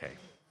 Okay.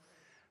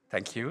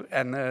 Thank you.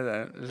 And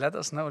let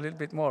us know a little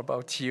bit more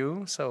about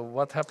you. So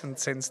what happened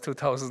since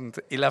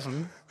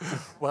 2011?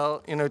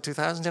 Well,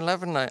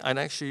 2011, I'd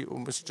actually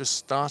almost just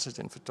started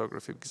in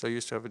photography because I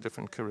used to have a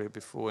different career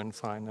before in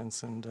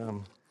finance. And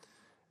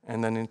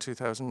then in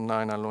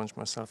 2009, I launched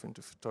myself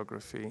into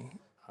photography.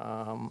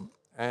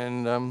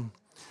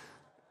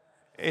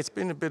 It's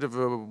been a bit of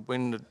a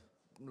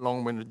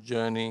long-winded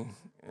journey.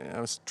 I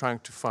was trying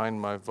to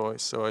find my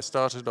voice. So I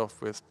started off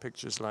with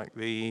pictures like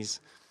these.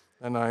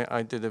 And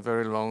I did a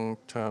very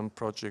long-term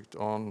project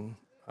on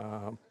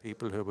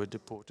people who were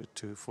deported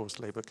to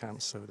forced labor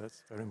camps. So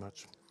that's very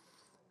much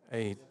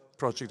a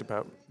project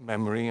about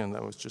memory, and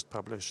that was just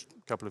published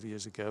a couple of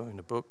years ago in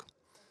a book.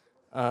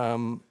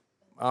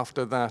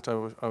 After that,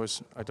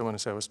 I don't want to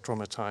say I was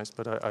traumatized,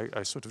 but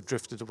I sort of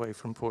drifted away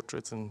from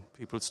portraits and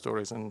people's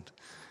stories and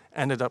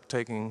ended up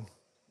taking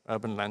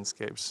urban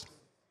landscapes,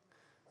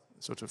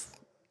 sort of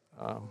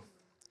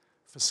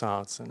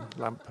facades and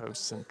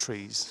lampposts and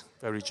trees,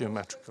 very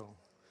geometric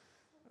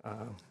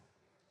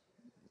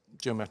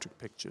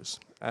pictures.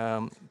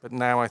 But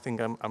now I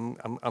think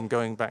I'm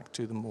going back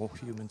to the more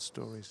human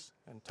stories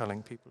and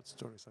telling people's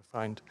stories. I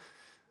find,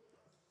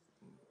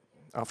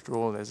 after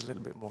all, there's a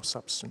little bit more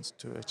substance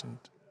to it, and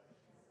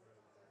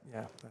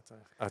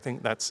I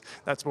think that's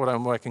what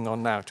I'm working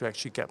on now, to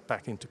actually get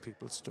back into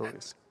people's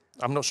stories.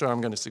 I'm not sure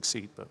I'm going to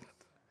succeed, but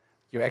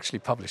you actually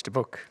published a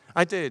book.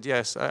 I did,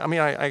 yes. I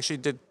actually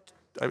did.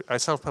 I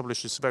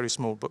self-published this very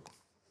small book,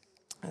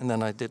 and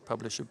then I did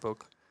publish a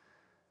book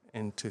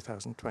in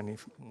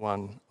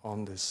 2021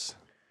 on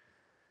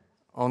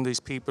these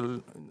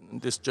people,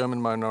 this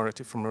German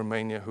minority from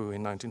Romania who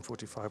in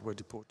 1945 were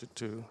deported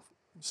to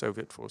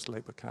Soviet forced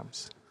labor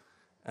camps.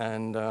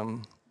 And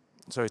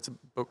so it's a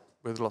book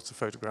with lots of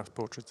photographs,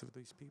 portraits of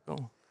these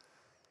people.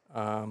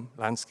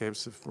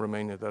 landscapes of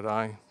Romania that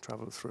I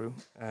traveled through,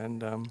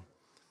 and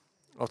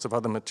lots of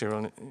other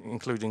material,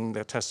 including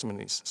their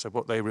testimonies, so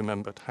what they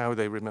remembered, how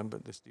they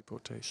remembered this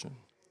deportation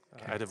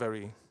at a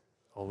very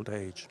old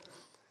age,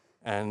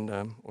 and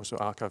also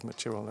archive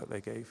material that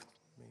they gave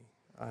me.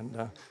 And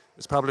it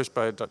was published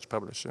by a Dutch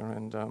publisher,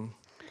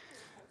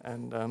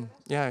 and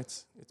yeah,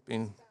 it's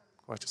been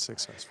quite a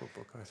successful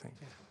book, I think.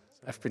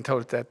 I've been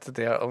told that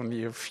there are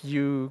only a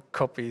few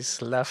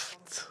copies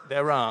left.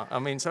 There are. I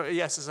mean, so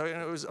yes. So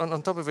it was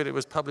on top of it. It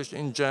was published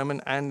in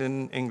German and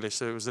in English,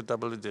 so it was a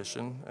double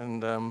edition.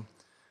 And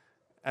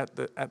at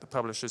the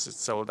publishers, it's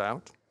sold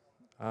out.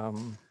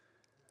 I'm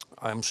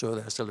sure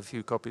there are still a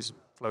few copies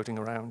floating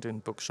around in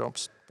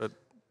bookshops, but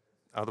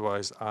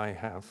otherwise, I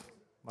have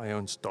my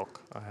own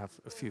stock. I have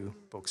a few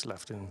books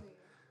left in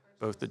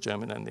both the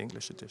German and the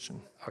English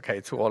edition.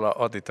 Okay, to all our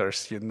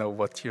auditors, you know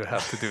what you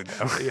have to do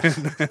now.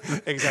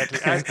 Exactly.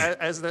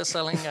 As they're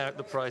selling out,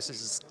 the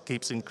prices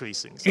keeps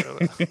increasing. So,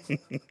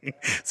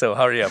 so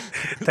hurry up.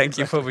 Thank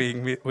you for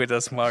being with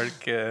us, Mark.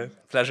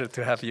 Pleasure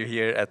to have you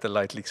here at the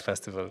Light Leaks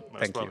Festival.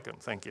 Most welcome.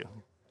 Thank you.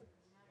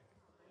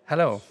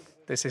 Hello.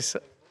 This is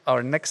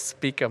our next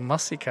speaker,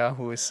 Masika,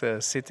 who is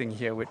sitting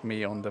here with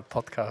me on the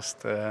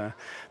podcast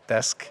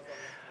desk.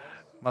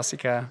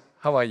 Masika,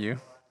 how are you?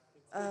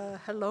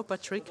 Hello,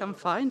 Patrick. I'm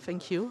fine,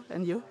 thank you.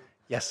 And you?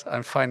 Yes,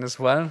 I'm fine as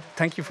well.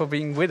 Thank you for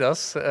being with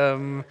us.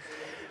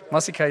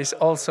 Masika is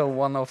also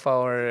one of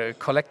our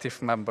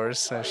collective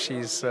members.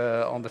 She's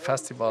on the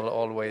festival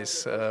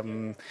always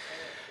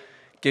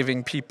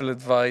giving people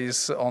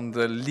advice on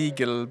the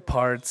legal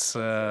parts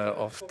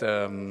of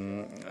the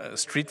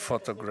street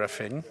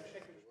photographing.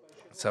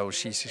 So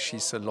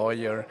she's a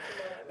lawyer.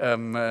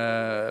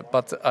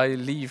 But I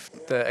leave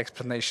the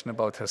explanation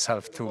about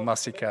herself to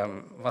Masika.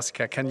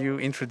 Masika, can you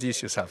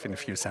introduce yourself in a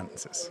few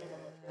sentences?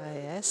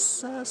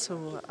 Yes,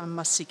 so I'm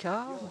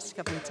Masika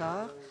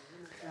Bentar.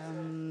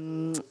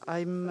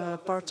 I'm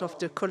part of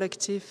the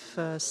collective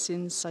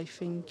since, I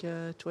think,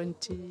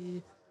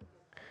 2018.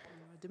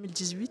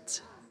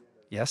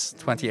 Yes,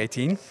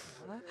 2018.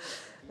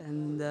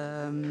 And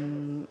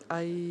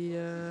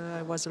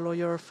I was a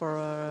lawyer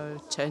for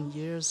 10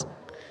 years.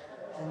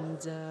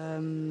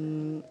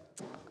 And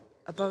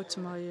about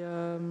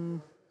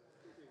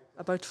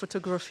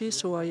photography,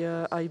 so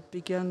I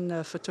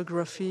began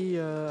photography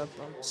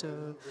about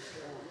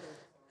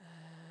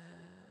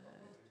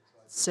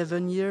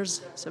 7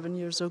 years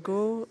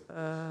ago.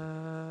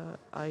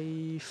 I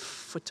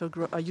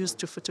used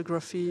to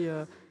photography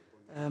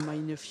my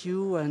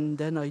nephew, and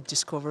then I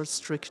discovered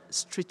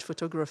street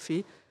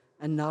photography,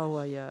 and now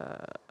I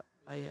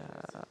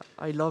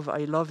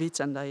love it,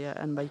 and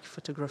I make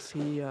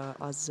photography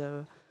as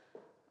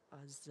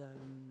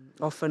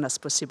often as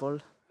possible.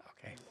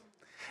 Okay,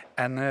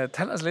 and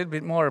tell us a little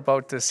bit more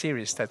about the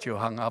series that you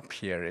hung up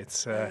here.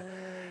 It's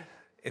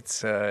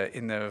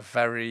in a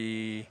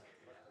very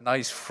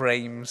nice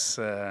frames.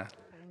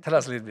 Tell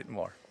us a little bit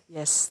more.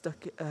 Yes,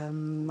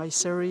 my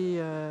series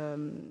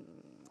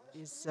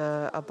is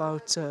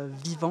about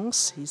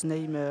Vivance.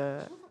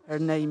 Her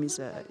name is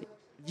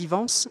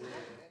Vivance.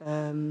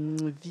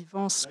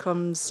 Vivance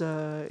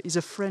is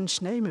a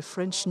French name, a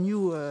French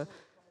new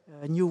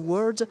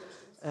word,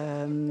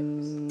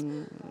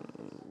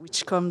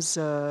 which comes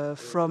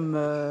from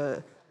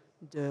the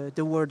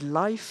word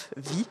life,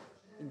 vie,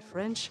 in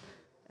French,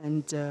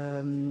 and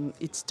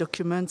it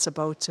documents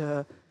about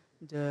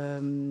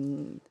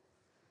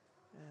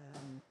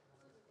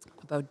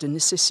the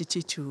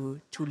necessity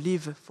to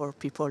live for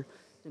people,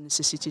 the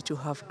necessity to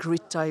have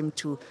great time,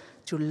 to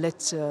let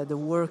the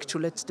work, to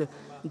let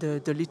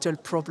the little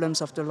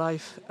problems of the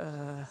life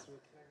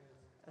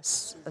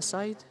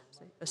aside.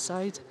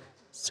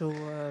 So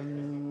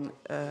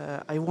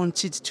I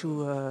wanted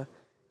to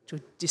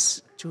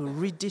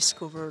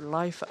rediscover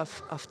life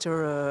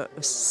after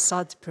a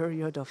sad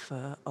period of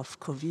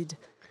COVID,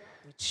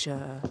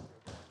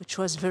 which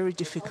was very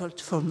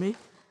difficult for me,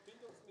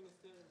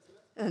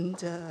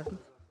 and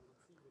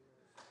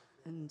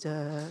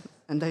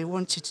I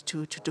wanted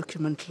to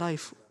document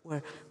life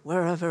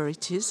wherever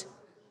it is,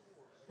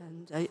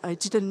 and I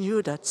didn't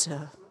knew that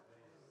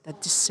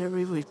this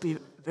series would be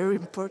very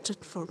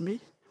important for me,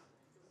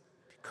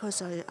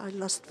 because I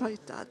lost my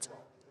dad.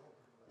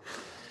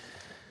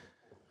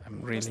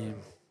 I'm really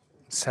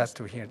sad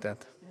to hear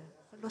that. Yeah,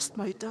 I lost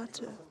my dad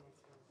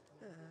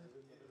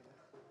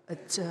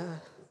at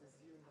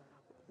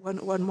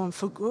 1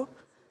 month ago,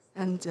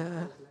 and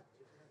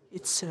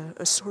it's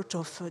a sort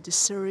of this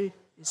series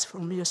is for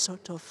me a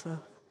sort of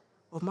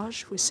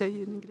homage, we say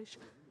in English.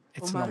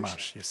 It's an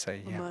homage, you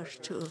say, yeah. Homage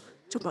to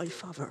my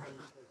father,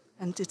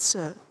 and it's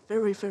a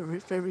very, very,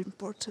 very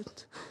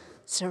important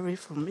series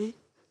for me.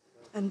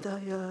 And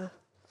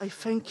I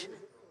thank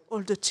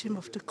all the team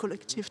of the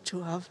collective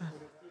to have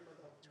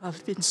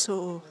been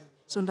so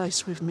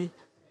nice with me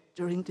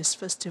during this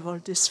festival.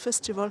 This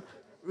festival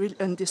really,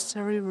 and this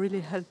series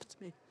really helped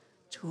me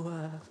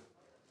to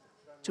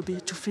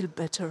feel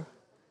better.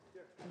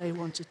 And I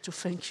wanted to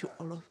thank you,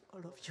 all of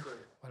you.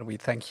 Well, we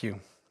thank you.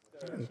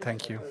 And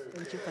thank you.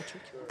 Thank you,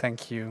 Patrick.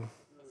 Thank you.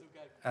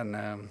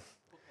 and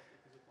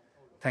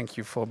thank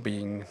you for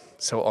being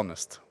so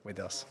honest with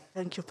us.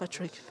 Thank you,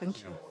 Patrick.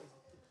 Thank you.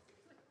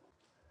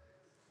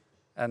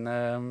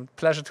 And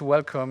pleasure to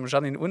welcome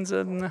Janine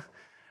Unsen,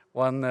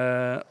 one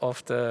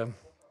of the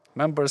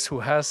members who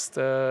has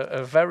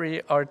a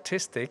very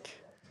artistic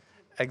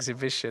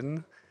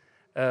exhibition.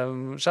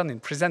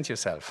 Janine, present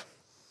yourself.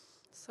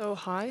 So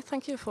hi,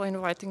 thank you for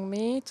inviting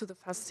me to the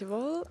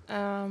festival.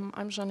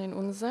 I'm Janine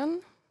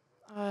Unsen.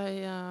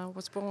 I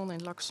was born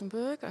in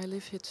Luxembourg. I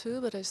live here too,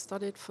 but I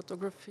studied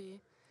photography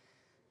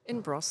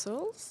in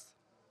Brussels.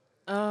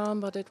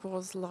 But it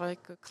was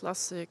like a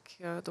classic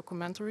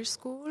documentary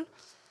school.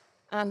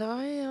 And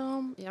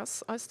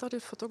I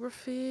studied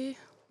photography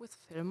with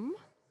film.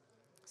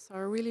 So I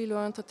really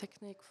learned the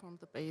technique from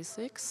the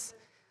basics,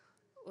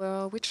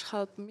 which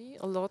helped me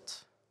a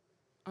lot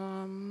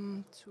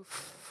to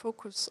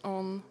focus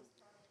on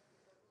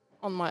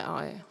my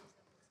eye.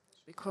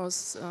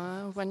 Because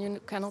when you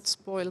cannot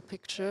spoil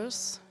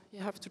pictures, you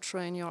have to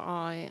train your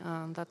eye,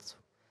 and that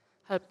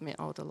helped me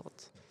out a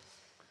lot.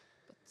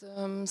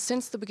 But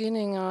since the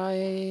beginning,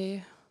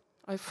 I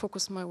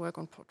focused my work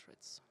on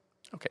portraits.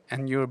 Okay,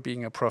 and you're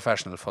being a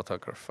professional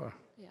photographer.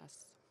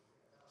 Yes.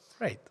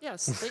 Great.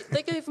 Yes,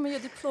 they gave me a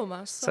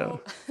diploma.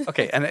 So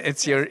okay, and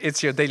it's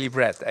your daily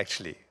bread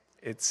actually.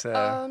 It's.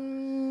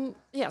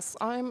 Yes,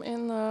 I'm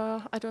in.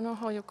 I don't know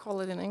how you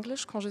call it in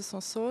English. Congé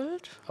sans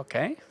solde.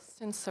 Okay.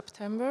 Since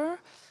September,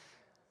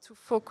 to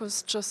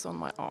focus just on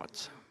my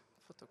art,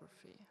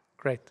 photography.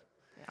 Great.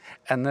 Yeah.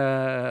 And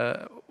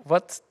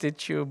what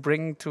did you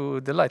bring to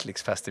the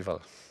Lightleaks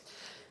Festival?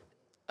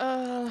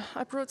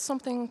 I brought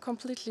something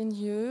completely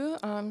new.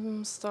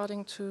 I'm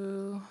starting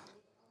to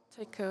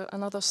take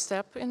another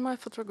step in my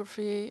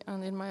photography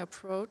and in my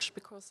approach,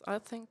 because I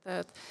think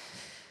that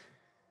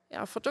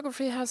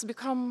photography has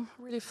become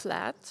really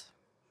flat,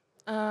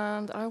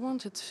 and I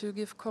wanted to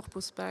give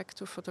corpus back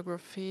to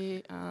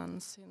photography.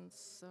 And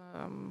since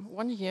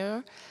 1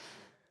 year,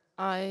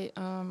 I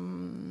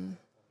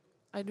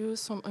do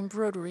some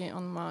embroidery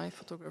on my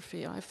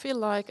photography. I feel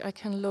like I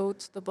can load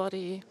the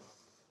body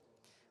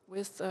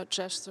with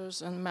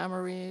gestures and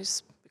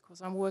memories,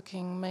 because I'm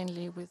working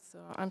mainly with,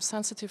 I'm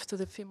sensitive to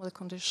the female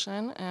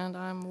condition, and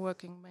I'm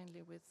working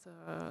mainly with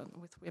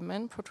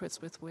women,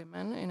 portraits with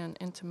women in an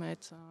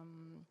intimate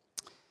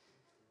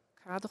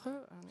cadre.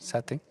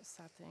 Setting.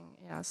 Setting,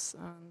 yes.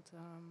 And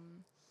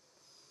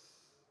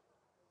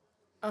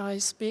I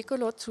speak a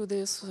lot to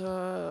this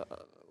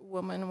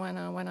women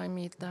when I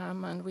meet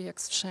them, and we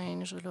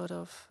exchange a lot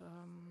of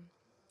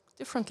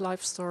different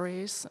life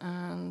stories,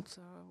 and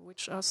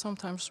which are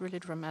sometimes really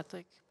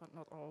dramatic, but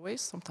not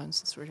always.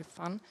 Sometimes it's really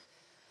fun.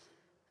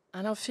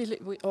 And I feel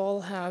we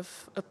all have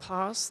a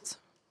past,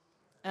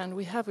 and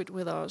we have it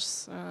with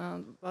us,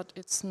 but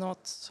it's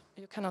not,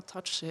 you cannot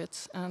touch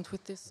it. And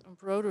with this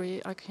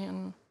embroidery, I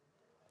can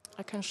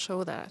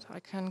show that. I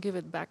can give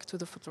it back to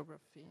the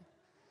photography.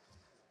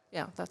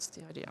 Yeah, that's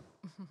the idea.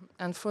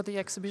 And for the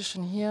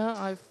exhibition here,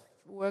 I've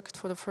worked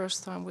for the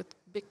first time with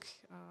big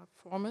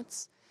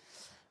formats,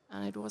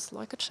 and it was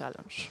like a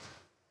challenge.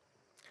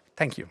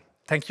 Thank you.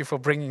 Thank you for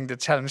bringing the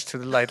challenge to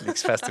the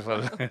Lightleaks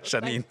Festival,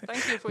 Janine.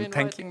 Thank you for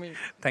inviting me.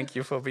 Thank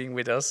you for being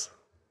with us.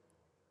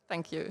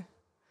 Thank you.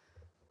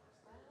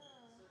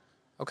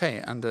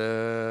 Okay, and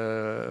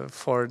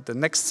for the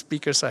next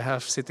speakers I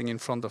have sitting in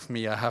front of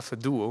me, I have a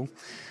duo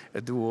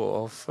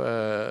of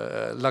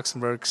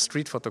Luxembourg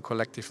Streetphoto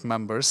Collective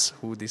members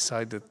who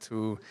decided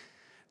to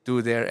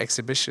do their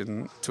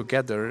exhibition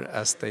together,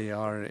 as they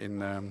are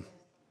in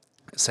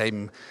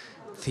same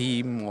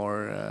theme,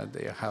 or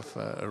they have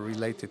a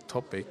related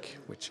topic,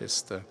 which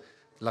is the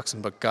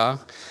Luxembourg Gare.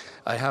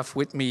 I have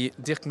with me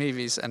Dirk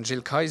Mevis and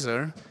Gilles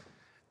Kaiser.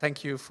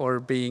 Thank you for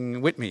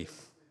being with me.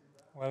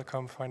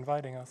 Welcome for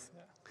inviting us.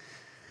 Yeah.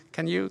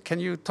 Can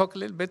you talk a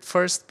little bit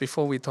first,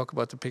 before we talk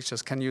about the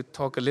pictures, can you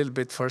talk a little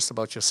bit first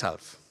about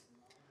yourself?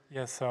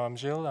 Yes, so I'm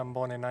Gilles. I'm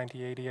born in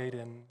 1988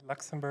 in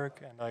Luxembourg,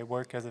 and I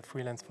work as a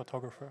freelance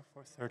photographer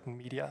for certain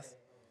medias,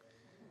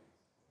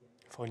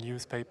 for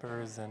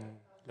newspapers and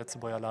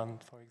Letzte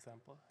Land, for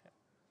example.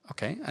 Yeah.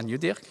 Okay, and you,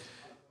 Dirk?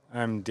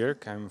 I'm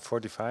Dirk. I'm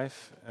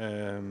 45,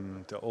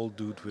 the old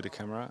dude with a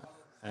camera,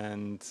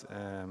 and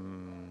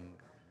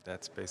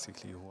that's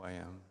basically who I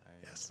am.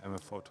 I'm a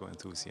photo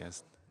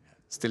enthusiast.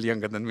 Still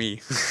younger than me.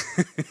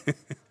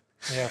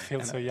 Yeah, I feel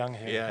so young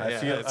here.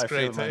 Yeah, I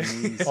feel my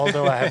knees.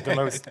 Although I have the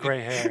most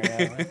grey hair.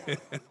 Yeah,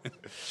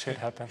 shit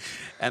happens.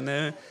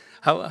 And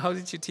how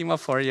did you team up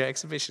for your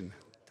exhibition?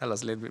 Tell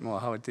us a little bit more.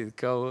 How did it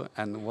go,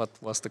 and what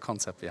was the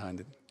concept behind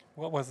it?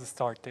 What was the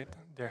start date,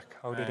 Dirk?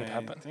 How did it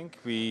happen? I think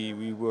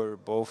we were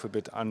both a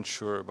bit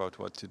unsure about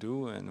what to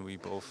do, and we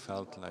both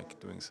felt like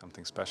doing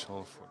something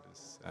special for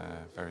this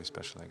very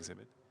special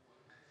exhibit.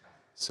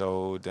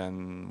 So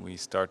then we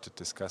started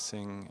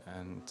discussing,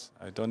 and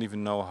I don't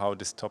even know how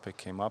this topic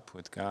came up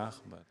with Gare,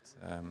 but...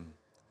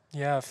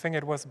 yeah, I think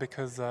it was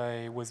because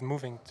I was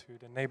moving to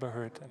the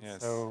neighborhood,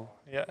 and so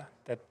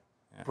that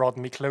brought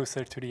me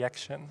closer to the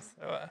action.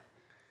 So,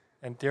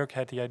 and Dirk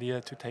had the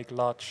idea to take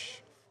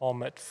large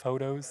format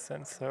photos,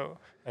 and so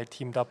I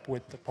teamed up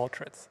with the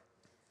portraits.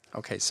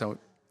 Okay, so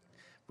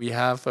we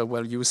have,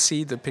 well, you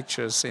see the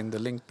pictures in the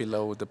link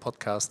below the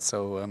podcast.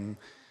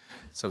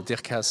 So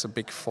Dirk has a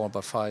big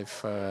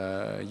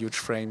 4x5 huge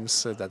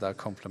frames that are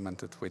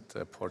complemented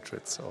with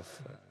portraits of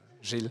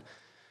Gilles.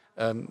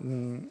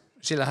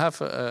 Gilles, I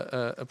have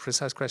a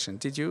precise question.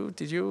 Did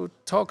you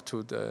talk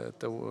to the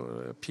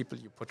people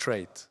you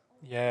portrayed?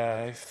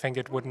 Yeah, I think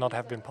it would not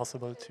have been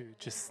possible to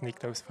just sneak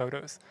those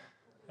photos.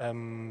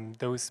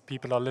 Those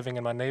people are living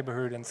in my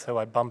neighborhood, and so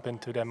I bump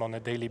into them on a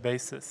daily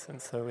basis. And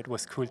so it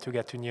was cool to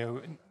get to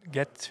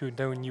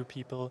know new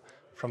people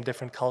from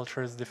different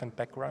cultures, different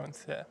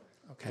backgrounds. Yeah.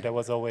 Okay. So there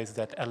was always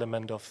that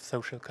element of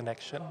social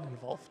connection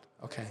involved.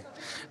 Okay.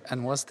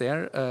 And was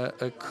there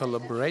a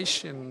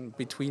collaboration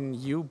between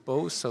you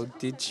both? So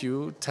did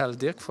you tell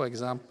Dirk, for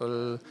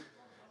example,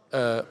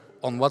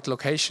 on what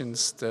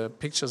locations the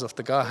pictures of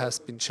the Gare has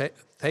been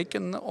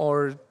taken,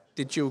 or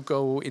did you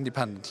go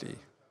independently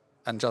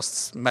and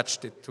just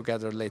matched it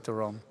together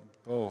later on?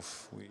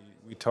 Both.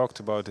 We talked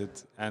about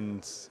it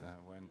and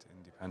went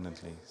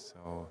independently.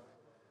 So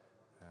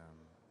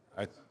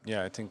I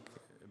think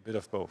a bit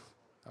of both.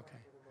 Okay.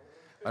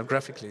 Well,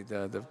 graphically,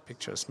 the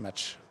pictures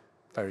match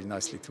very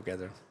nicely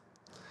together.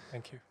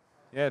 Thank you.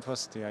 Yeah, it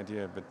was the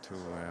idea, but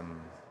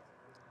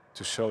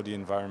to show the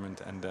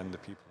environment and then the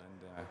people in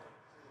there,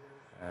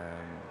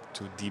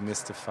 to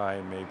demystify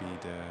maybe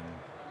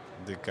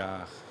the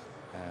Gare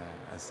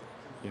as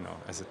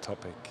as a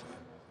topic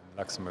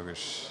in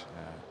Luxembourgish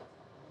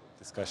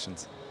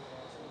discussions,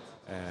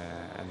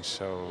 and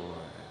show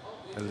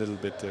a little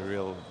bit the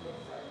real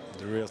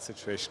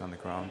situation on the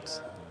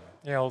ground.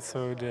 Yeah,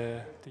 also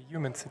the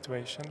human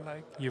situation,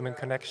 like human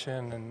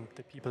connection and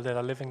the people that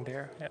are living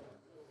there. Yeah.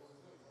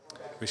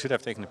 We should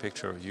have taken a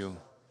picture of you,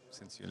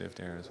 since you live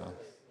there as well.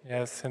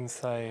 Yeah,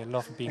 since I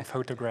love being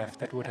photographed,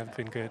 that would have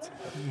been good.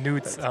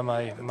 Nudes are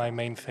my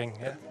main thing.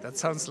 Yeah. That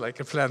sounds like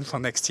a plan for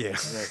next year.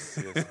 Yes.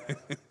 Yes.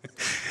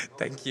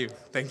 Thank you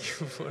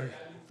for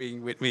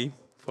being with me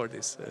for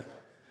this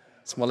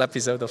small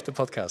episode of the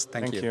podcast.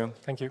 Thank you.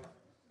 Thank you.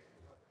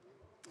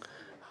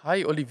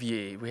 Hi,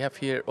 Olivier. We have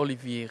here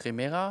Olivier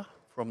Remera,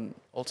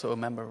 also a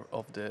member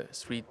of the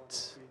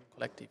Street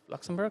Collective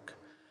Luxembourg.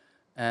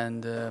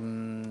 And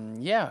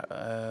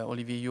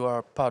Olivier, you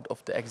are part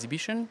of the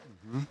exhibition.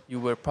 Mm-hmm. You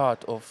were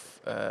part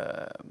of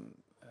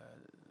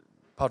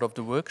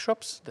the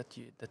workshops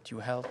that you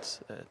held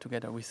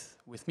together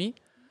with me.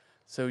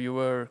 So you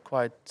were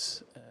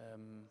quite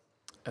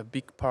a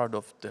big part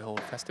of the whole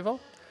festival.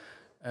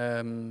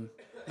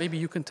 Maybe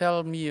you can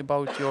tell me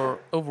about your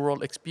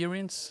overall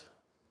experience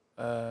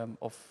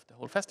of the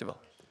whole festival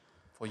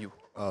for you.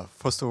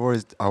 First of all,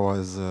 it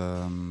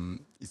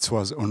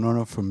was an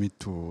honor for me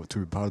to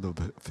be part of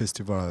the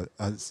festival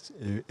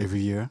every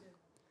year,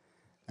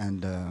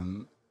 and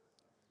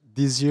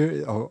this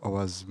year I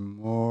was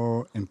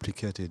more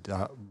implicated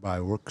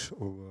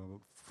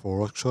for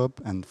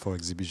workshop and for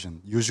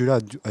exhibition. Usually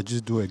I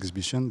just do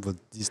exhibition, but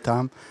this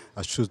time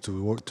I chose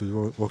to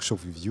do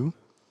workshop with you.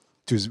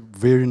 It was a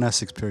very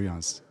nice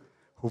experience.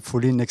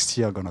 Hopefully next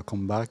year I'm gonna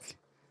come back,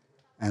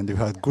 and we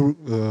had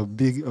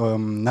big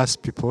nice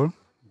people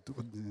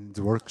in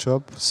the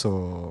workshop.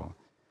 So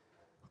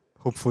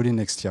hopefully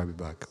next year I'll be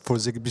back for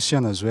the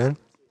exhibition as well.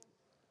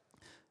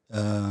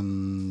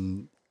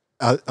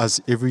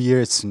 As every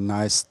year, it's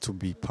nice to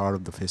be part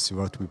of the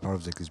festival, to be part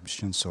of the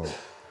exhibition. So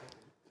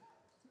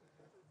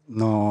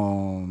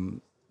no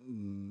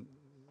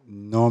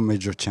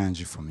major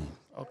change for me.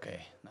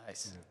 Okay,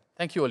 nice.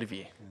 Thank you,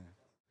 Olivier.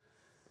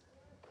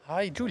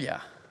 Hi,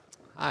 Julia.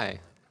 Hi.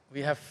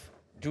 We have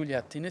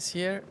Julia Tinnes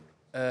here,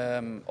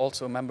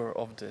 also a member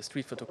of the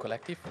Streetphoto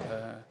Collective,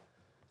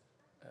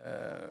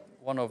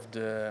 one of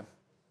the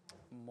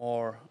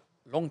more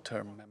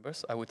long-term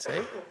members, I would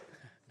say.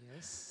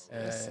 Yes.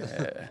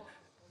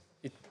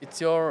 It's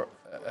your.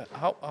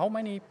 How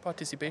many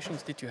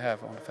participations did you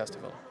have on the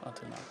festival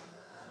until now?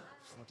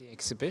 For the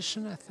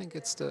exhibition, I think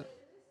it's the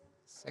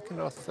second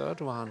or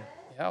third one.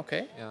 Yeah.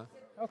 Okay. Yeah.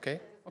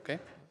 Okay.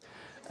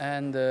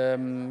 And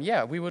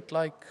we would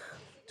like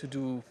to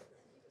do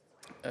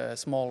a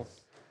small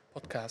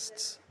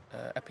podcast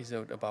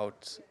episode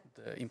about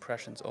the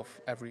impressions of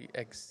every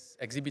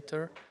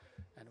exhibitor,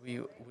 and we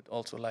would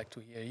also like to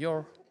hear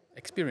your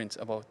experience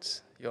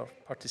about your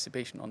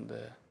participation on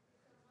the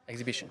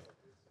exhibition.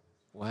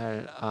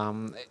 Well,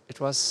 it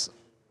was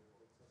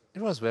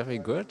very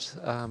good.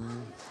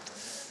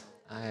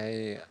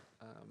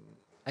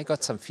 I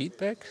got some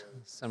feedback,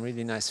 some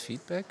really nice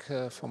feedback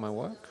for my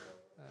work,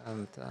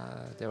 and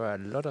there were a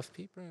lot of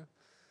people.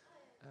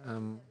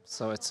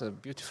 So it's a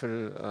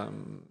beautiful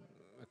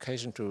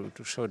occasion to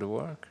show the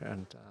work,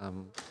 and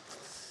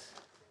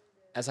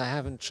as I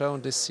haven't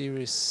shown this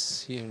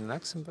series here in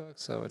Luxembourg,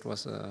 so it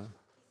was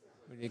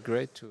really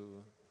great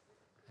to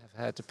have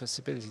had the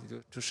possibility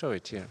to show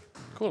it here.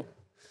 Cool.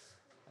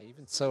 I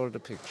even sold a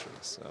picture,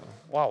 so...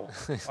 Wow.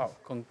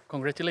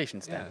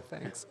 Congratulations then. Yeah,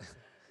 thanks.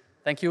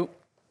 Thank you.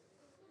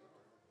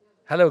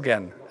 Hello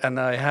again, and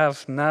I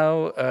have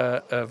now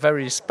a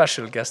very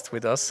special guest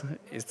with us.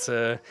 It's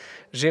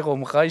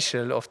Jérôme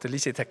Reichel of the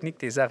Lycée Technique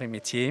des Arts et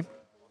Métiers.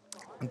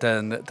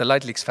 The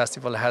Light Leaks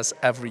Festival has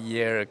every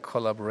year a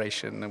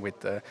collaboration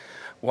with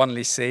one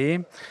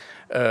lycée.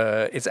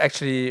 It's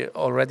actually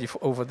already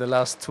over the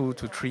last 2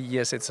 to 3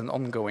 years, it's an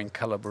ongoing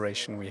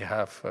collaboration we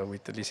have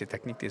with the Lycée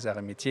Technique des Arts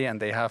et Métiers, and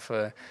they have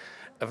a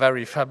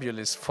very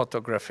fabulous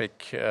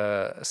photographic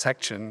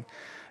section.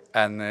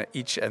 And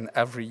each and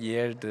every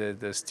year,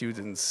 the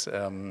students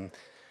have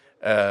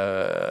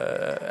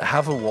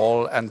a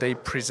wall and they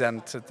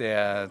present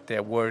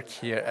their work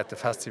here at the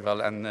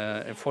festival.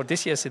 And for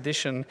this year's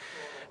edition,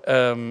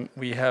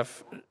 we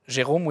have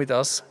Jérôme with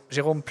us.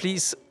 Jérôme,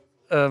 please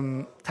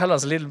tell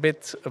us a little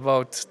bit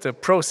about the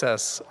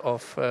process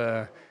of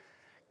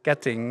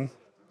getting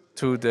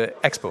to the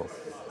expo.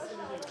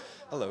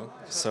 Hello.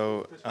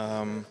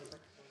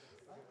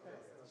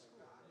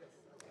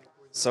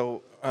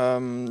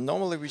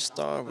 Normally we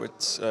start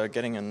with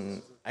getting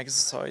an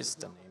exercise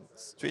named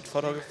street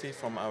photography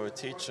from our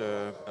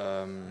teacher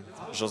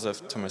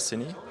Joseph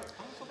Tomasini,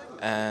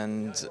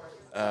 and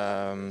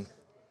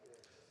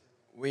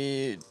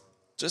we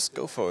just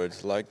go for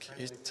it. Like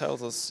he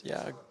tells us,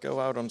 yeah,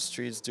 go out on the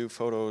streets, do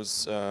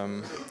photos.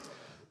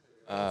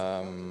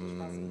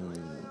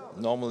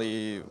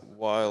 Normally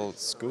while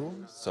school,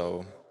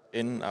 so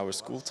in our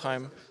school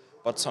time,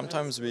 but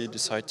sometimes we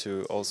decide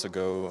to also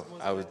go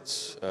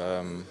out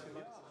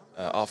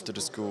after the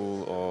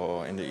school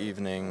or in the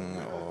evening,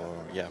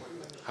 or yeah,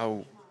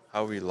 how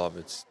we love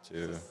it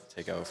to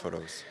take our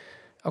photos.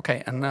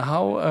 Okay, and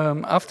how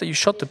after you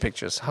shot the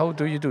pictures, how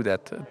do you do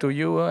that? Do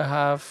you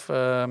have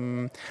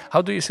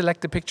how do you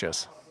select the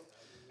pictures?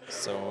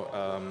 So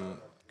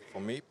for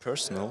me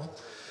personal,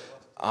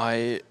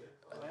 I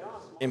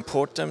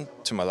import them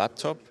to my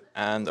laptop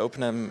and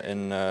open them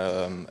in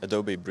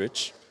Adobe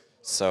Bridge,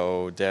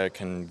 so there I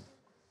can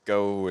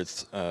go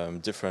with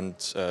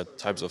different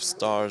types of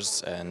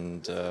stars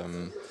and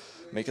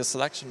make a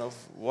selection of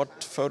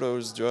what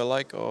photos do I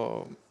like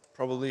or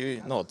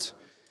probably not.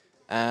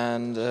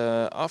 And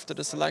after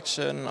the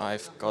selection,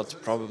 I've got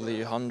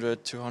probably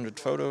 100, 200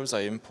 photos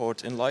I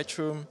import in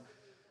Lightroom,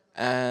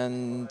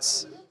 and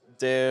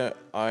there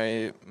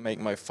I make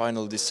my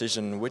final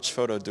decision which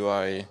photo do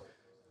I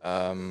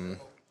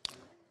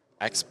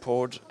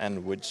export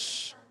and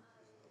which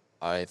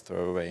I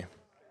throw away.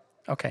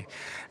 Okay,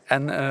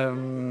 and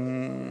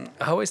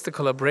how is the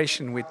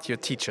collaboration with your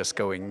teachers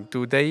going?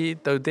 Do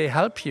they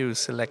help you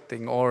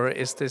selecting, or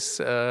is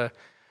this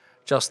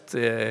just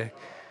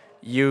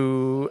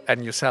you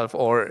and yourself,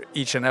 or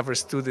each and every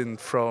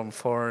student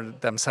for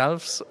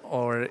themselves,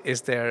 or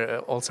is there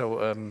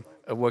also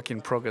a work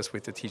in progress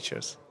with the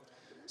teachers?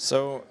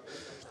 So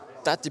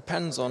that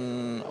depends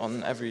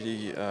on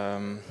every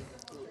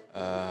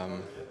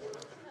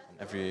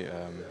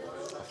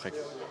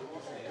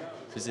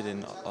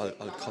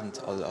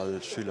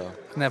Schüler.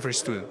 And every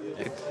student.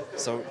 Yeah.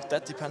 So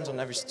that depends on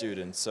every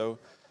student. So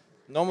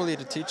normally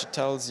the teacher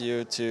tells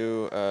you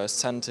to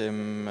send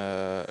him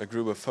a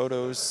group of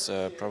photos,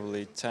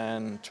 probably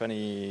 10,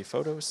 20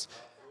 photos,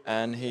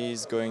 and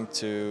he's going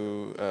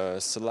to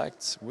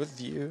select with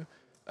you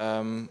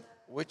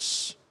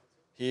which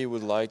he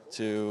would like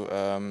to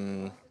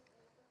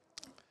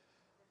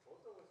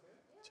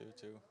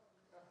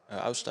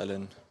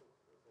ausstellen.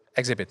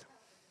 Exhibit.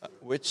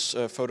 Which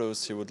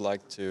photos he would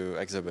like to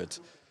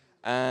exhibit.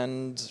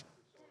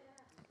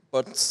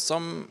 But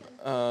some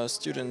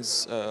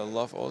students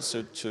love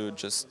also to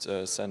just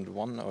send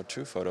 1 or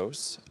 2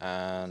 photos,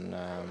 and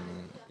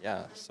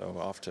yeah,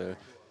 so after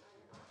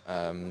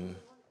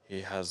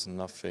he has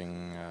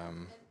nothing,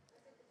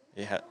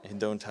 he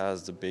don't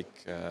has the big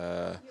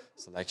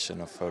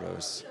selection of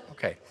photos.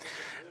 Okay.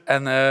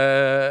 And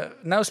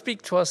now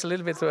speak to us a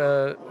little bit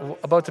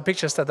about the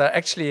pictures that are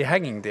actually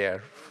hanging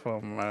there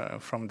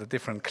from the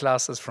different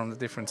classes, from the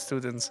different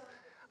students.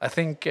 I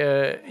think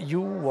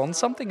you won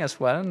something as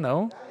well,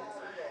 no?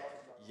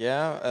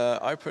 Yeah,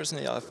 I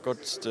personally, I've got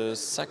the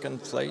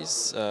 2nd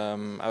place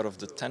out of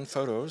the 10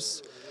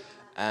 photos,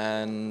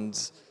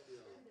 and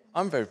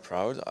I'm very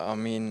proud. I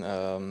mean,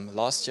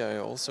 last year I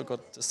also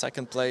got the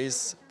 2nd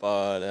place,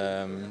 but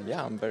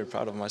yeah, I'm very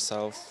proud of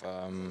myself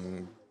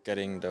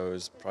getting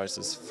those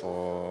prizes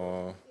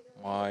for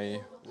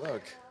my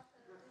work.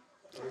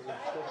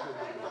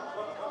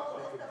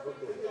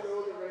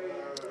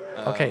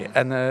 Okay,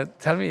 and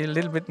tell me a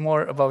little bit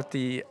more about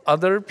the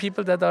other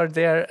people that are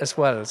there as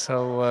well.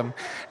 So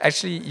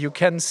actually, you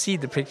can see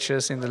the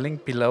pictures in the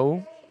link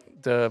below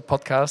the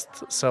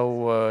podcast.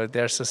 So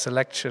there's a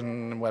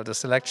selection. Well, the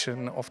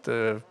selection of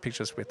the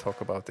pictures we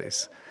talk about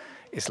is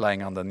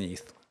lying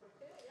underneath.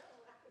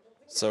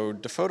 So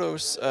the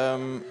photos,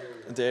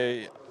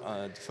 the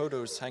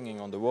photos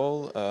hanging on the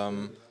wall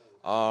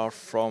are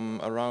from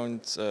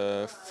around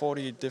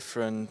 40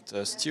 different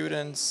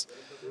students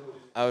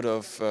out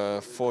of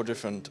 4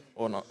 different,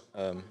 or not,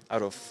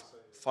 out of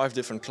 5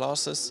 different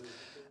classes,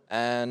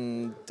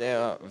 and there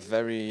are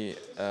very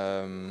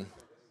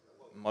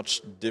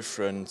much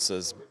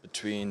differences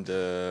between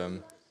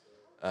the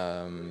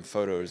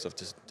photos of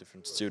the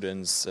different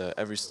students.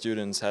 Every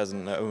student has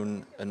an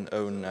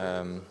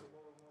own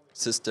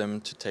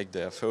system to take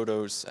their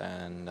photos,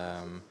 and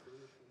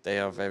they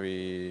are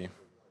very.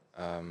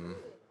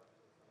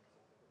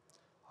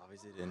 Wie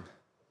sie denn?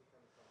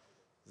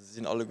 Sie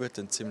sind alle gut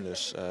und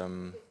ziemlich.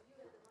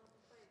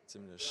 Sie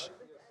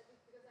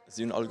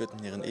sind alle gut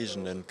in ihren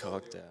eigenen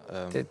Charakter.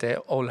 They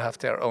all have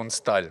their own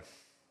style.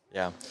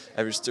 Yeah,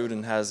 every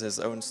student has his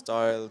own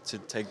style to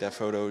take their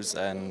photos,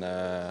 and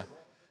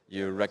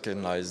you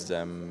recognize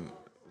them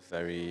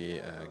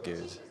very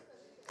good.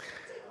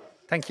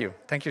 Thank you,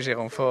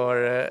 Jérôme,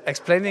 for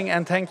explaining,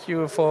 and thank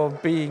you for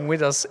being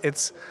with us.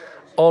 It's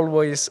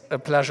always a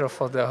pleasure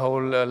for the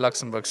whole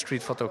Luxembourg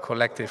Streetphoto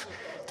Collective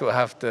to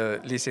have the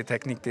Lycée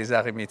Technique des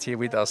Arts et Métiers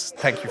with us.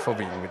 Thank you for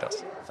being with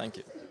us. Thank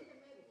you.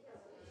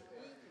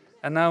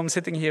 And now I'm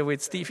sitting here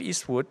with Steve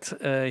Eastwood.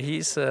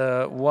 He's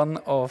one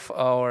of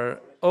our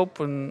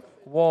open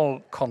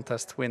wall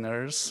contest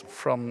winners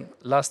from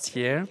last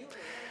year.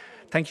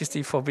 Thank you,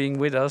 Steve, for being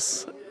with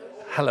us.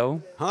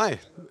 Hello. Hi.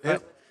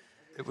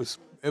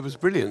 It was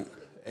brilliant.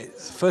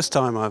 It's the first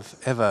time I've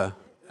ever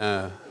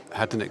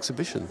had an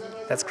exhibition.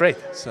 That's great.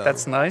 So,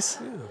 that's nice.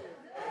 Yeah.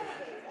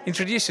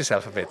 Introduce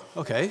yourself a bit.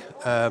 Okay.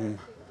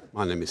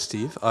 My name is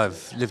Steve.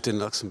 I've lived in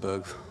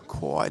Luxembourg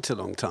quite a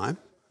long time.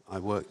 I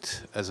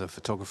worked as a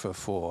photographer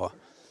for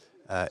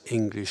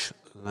English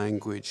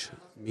language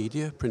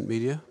media, print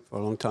media, for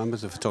a long time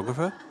as a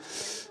photographer.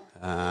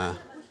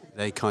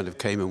 They kind of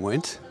came and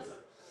went.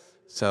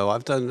 So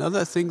I've done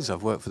other things.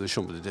 I've worked for the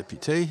Chambre des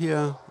Députés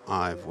here.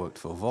 I've worked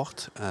for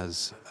Wort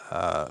as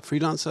a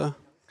freelancer.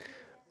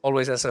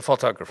 Always as a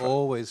photographer?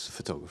 Always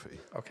photography.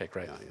 Okay,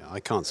 great. Yeah, I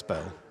can't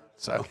spell.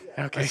 So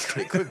okay. I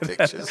take good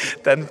pictures.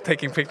 Then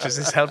taking pictures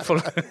is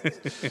helpful.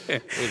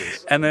 It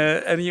is.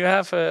 And you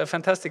have a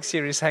fantastic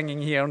series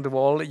hanging here on the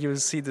wall. You will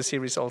see the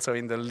series also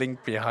in the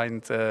link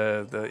behind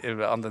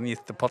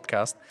underneath the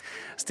podcast.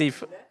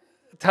 Steve,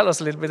 tell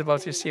us a little bit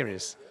about your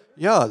series.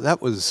 Yeah,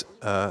 that was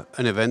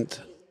an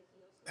event.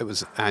 It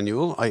was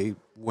annual. I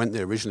went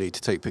there originally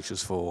to take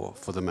pictures for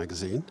the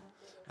magazine,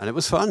 and it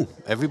was fun.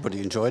 Everybody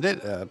enjoyed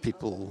it.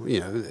 People,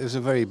 it was a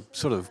very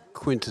sort of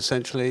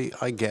quintessentially,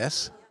 I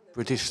guess,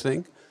 British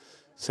thing.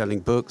 Selling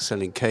books,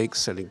 selling cakes,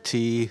 selling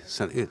tea,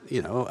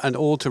 and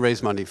all to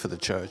raise money for the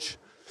church.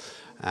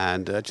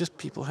 And just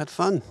people had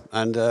fun.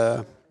 And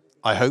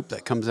I hope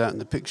that comes out in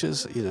the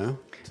pictures,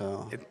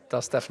 So. It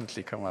does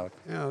definitely come out.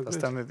 Yeah,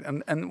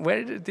 good. And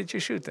where did you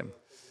shoot them?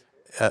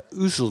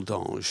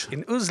 Useldange.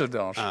 In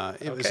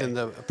Useldange? It was in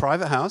a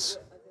private house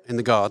in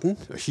the garden,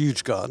 a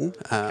huge garden.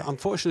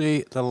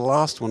 Unfortunately, the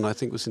last one, I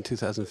think, was in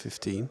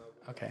 2015.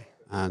 Okay.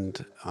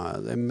 And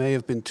there may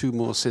have been 2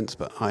 more since,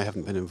 but I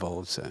haven't been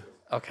involved, so.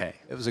 Okay.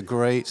 It was a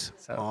great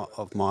part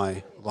of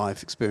my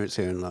life experience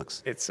here in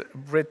Lux. It's a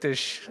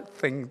British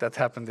thing that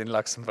happened in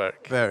Luxembourg.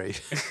 Very.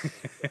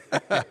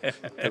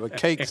 There were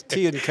cakes,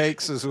 tea and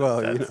cakes as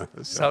well,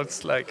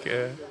 Sounds like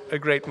a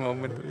great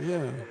moment.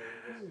 Yeah.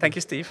 Thank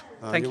you, Steve.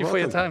 Thank you for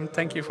your time.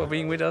 Thank you for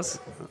being with us.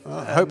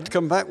 I hope to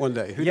come back one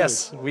day. Who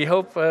yes, knows? we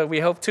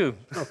hope too.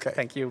 Okay.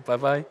 Thank you.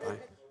 Bye-bye. Bye.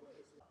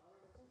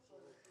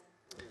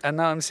 And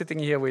now I'm sitting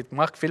here with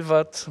Marc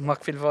Vilvat.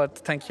 Marc Vilvat,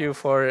 thank you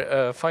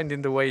for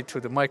finding the way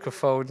to the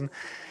microphone.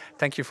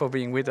 Thank you for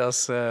being with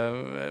us.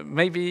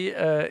 Maybe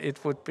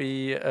it would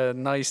be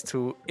nice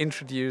to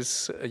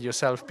introduce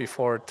yourself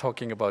before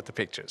talking about the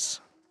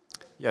pictures.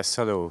 Yes,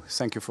 hello.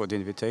 Thank you for the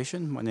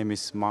invitation. My name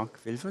is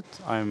Marc Vilvat.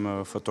 I'm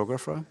a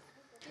photographer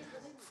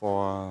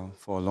for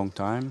a long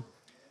time.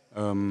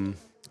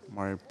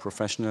 My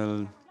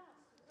professional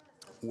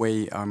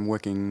way, I'm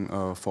working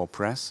for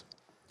press.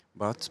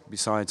 But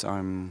besides,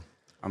 I'm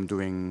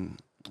doing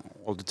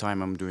all the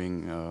time. I'm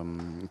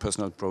doing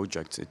personal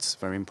projects. It's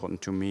very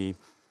important to me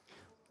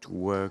to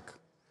work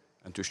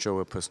and to show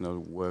a personal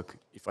work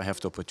if I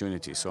have the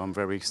opportunity. So I'm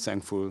very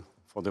thankful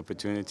for the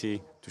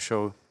opportunity to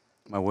show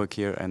my work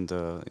here and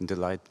in the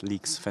Light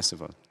Leaks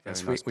Festival.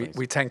 Yes,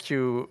 we thank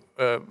you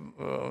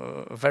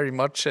very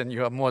much, and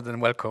you are more than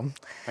welcome.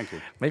 Thank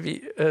you.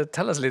 Maybe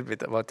tell us a little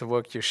bit about the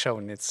work you've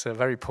shown. It's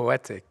very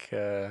poetic.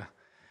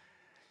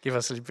 Give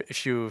us a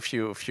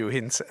few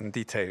hints and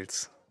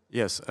details.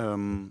 Yes,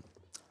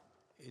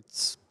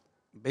 it's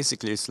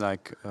basically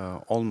like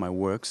all my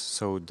works.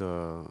 So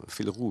the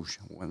fil rouge,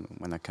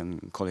 when I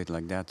can call it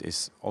like that,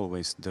 is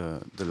always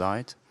the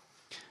light.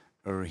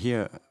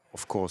 Here,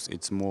 of course,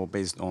 it's more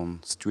based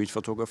on street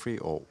photography,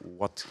 or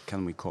what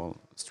can we call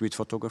street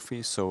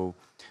photography. So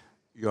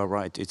you are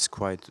right; it's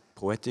quite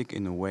poetic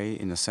in a way,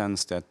 in a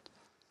sense that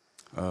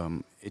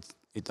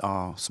it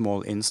are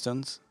small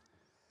instants.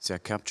 They are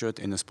captured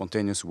in a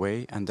spontaneous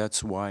way, and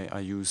that's why I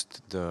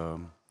used the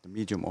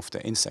medium of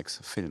the insects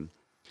film.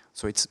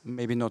 So it's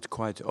maybe not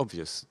quite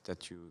obvious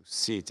that you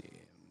see it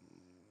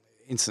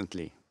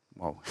instantly.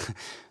 Wow,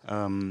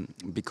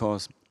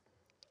 because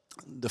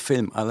the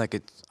film, I like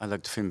it. I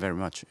like the film very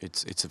much.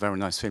 It's a very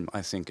nice film,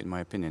 I think, in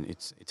my opinion.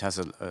 It has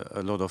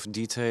a lot of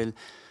detail,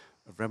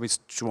 a very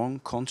strong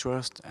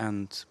contrast,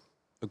 and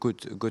a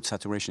good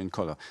saturation in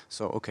color.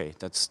 So okay,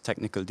 that's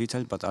technical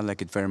detail, but I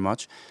like it very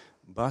much.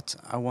 but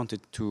I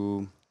wanted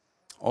to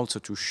also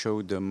to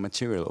show the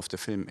material of the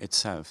film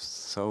itself.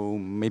 So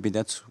maybe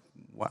that's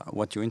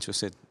what you're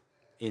interested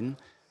in,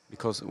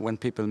 because when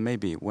people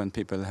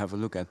have a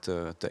look at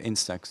the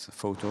Instax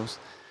photos,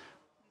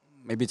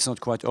 maybe it's not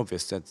quite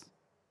obvious that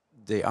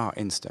they are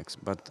Instax,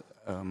 but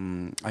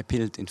I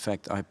peeled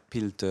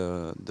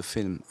the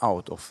film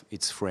out of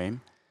its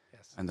frame,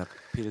 and I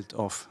peeled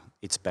off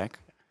its back.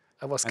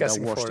 I was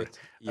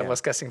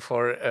guessing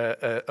for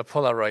a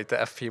Polaroid, the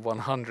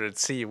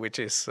FP100C, which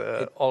is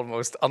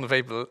almost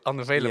unavailable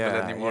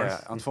anymore.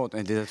 Yeah,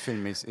 unfortunately, that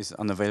film is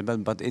unavailable,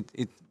 but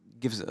it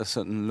gives a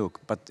certain look.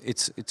 But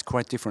it's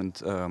quite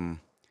different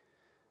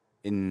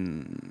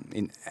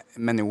in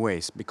many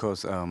ways,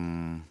 because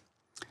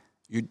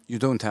you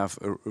don't have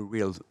a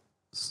real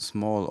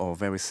small or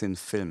very thin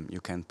film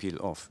you can peel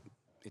off.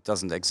 It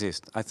doesn't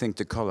exist. I think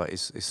the color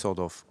is sort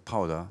of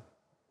powder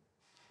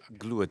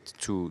glued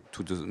to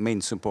the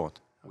main support,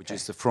 which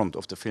is the front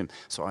of the film.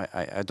 So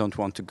I don't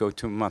want to go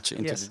too much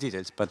into the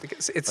details, but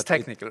because it's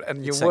technical,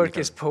 and your work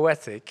is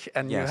poetic,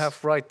 and you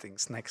have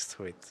writings next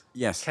to it.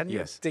 Yes. Can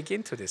you dig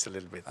into this a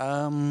little bit?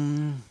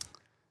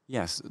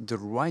 Yes, the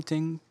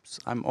writings,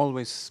 I'm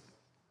always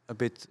a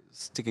bit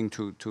sticking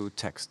to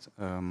text,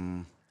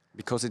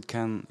 because it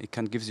can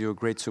give you a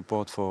great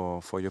support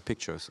for your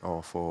pictures,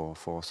 or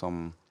for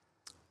some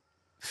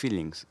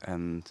feelings,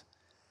 and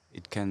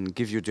it can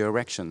give you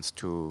directions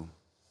to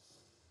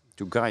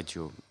guide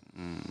you.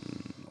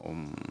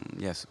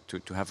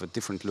 To have a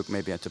different look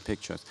maybe at the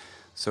pictures.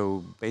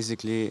 So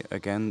basically,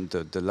 again,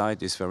 the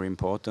light is very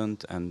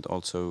important, and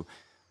also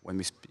when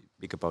we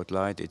speak about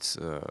light,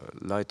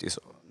 light is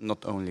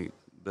not only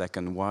black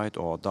and white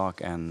or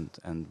dark and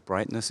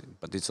brightness,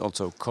 but it's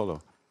also color,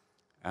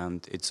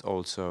 and it's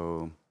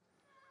also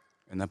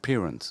an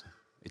appearance.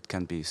 It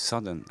can be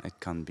sudden, it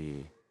can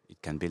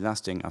be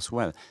lasting as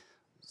well.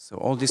 So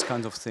all these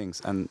kinds of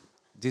things, and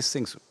these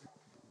things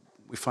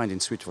we find in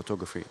street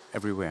photography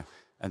everywhere,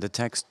 and the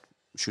text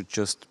should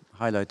just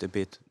highlight a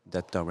bit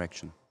that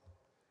direction.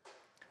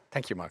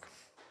 Thank you, Marc.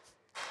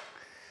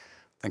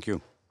 Thank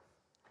you.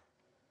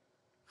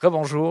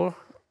 Rebonjour.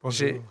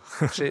 J'ai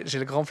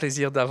le grand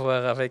plaisir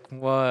d'avoir avec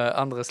moi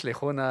Andres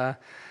Lejona,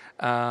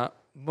 un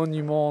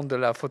monument de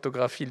la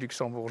photographie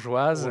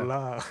luxembourgeoise. Oh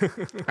là.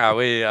 Ah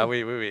oui.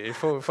 Il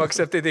faut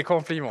accepter des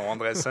compliments,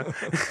 Andres.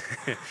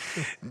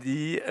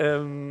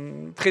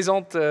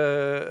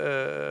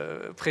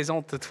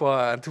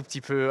 Présente-toi un tout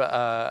petit peu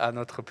à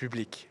notre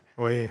public.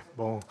 Oui,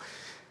 bon.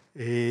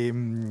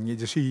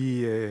 Je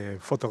suis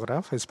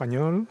photographe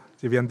espagnol.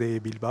 Je viens de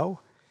Bilbao.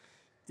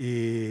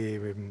 Et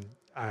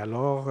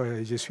alors,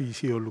 je suis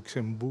ici au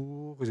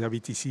Luxembourg.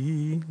 J'habite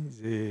ici.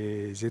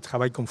 Je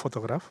travaille comme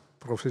photographe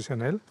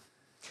professionnel.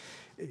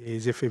 Et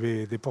j'ai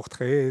fait des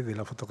portraits, de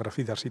la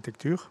photographie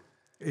d'architecture.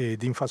 Et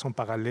d'une façon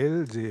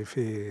parallèle, j'ai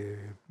fait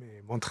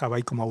mon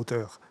travail comme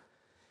auteur.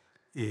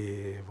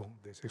 Et bon,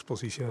 des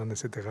expositions,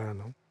 etc.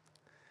 Non?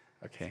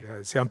 Okay.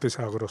 C'est un peu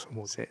ça, grosso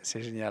modo.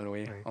 C'est génial,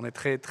 oui. On est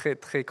très, très,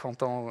 très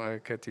content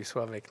que tu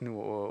sois avec nous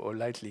au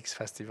Light Leaks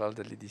Festival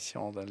de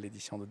l'édition de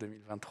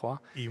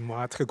 2023. Et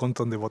moi, très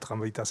content de votre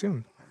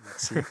invitation.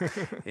 Merci.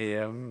 Et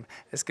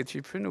est-ce que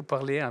tu peux nous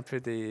parler un peu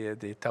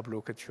des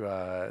tableaux que tu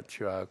as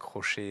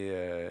accrochés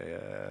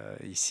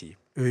ici?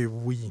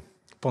 Oui.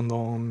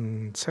 Pendant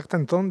un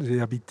certain temps,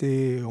 j'ai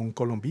habité en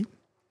Colombie.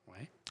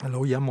 Ouais.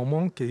 Alors, il y a un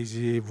moment que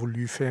j'ai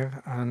voulu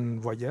faire un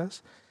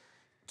voyage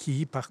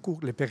qui parcourt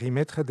le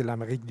périmètre de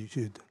l'Amérique du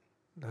Sud,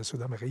 la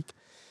Sud-Amérique.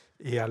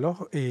 Et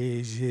alors,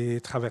 j'ai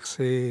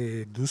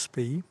traversé 12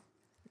 pays.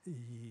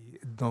 Et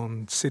dans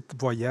ce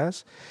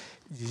voyage,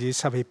 je ne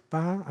savais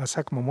pas à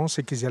chaque moment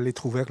ce que j'allais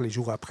trouver les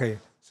jours après.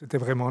 C'est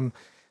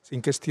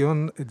une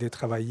question de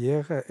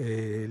travailler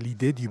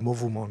l'idée du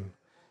mouvement,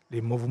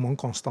 les mouvements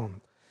constants.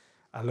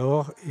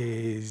 Alors,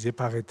 je n'ai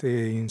pas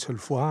arrêté une seule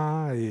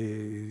fois,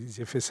 et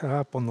j'ai fait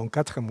ça pendant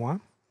 4 mois.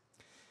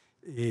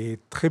 Et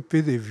très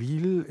peu de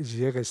villes,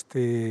 j'ai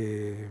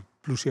resté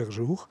plusieurs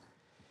jours.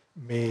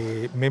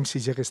 Mais même si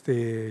j'ai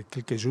resté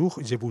quelques jours,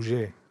 j'ai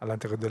bougé à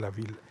l'intérieur de la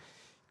ville.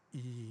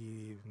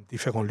 Et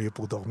différents lieux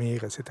pour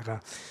dormir, etc.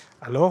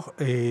 Alors,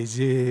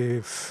 j'ai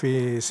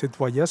fait ce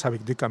voyage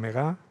avec 2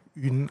 caméras,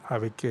 une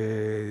avec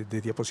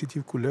des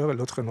diapositives couleur et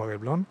l'autre noir et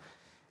blanc.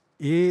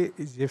 Et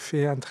j'ai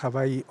fait un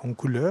travail en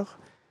couleur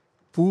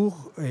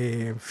pour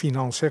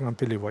financer un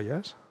peu les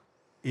voyages.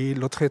 Et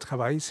l'autre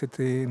travail,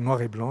 c'était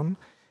noir et blanc,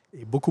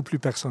 et beaucoup plus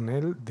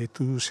personnel, de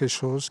toutes ces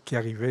choses qui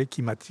arrivaient,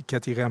 qui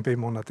attiraient un peu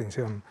mon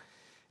attention.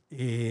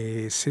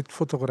 Et cette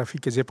photographie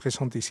que je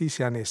présente ici,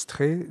 c'est un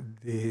extrait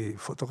des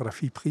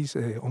photographies prises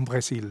au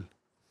Brésil.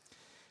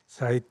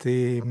 Ça a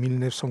été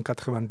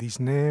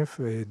 1999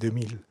 et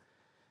 2000.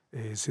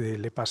 Et c'est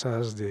le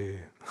passage du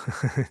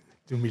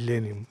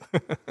millénium.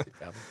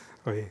 Super.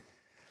 Oui.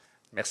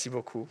 Merci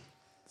beaucoup.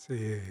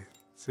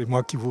 C'est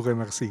moi qui vous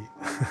remercie.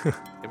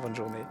 Et bonne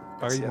journée.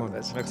 Pareillement.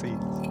 Merci.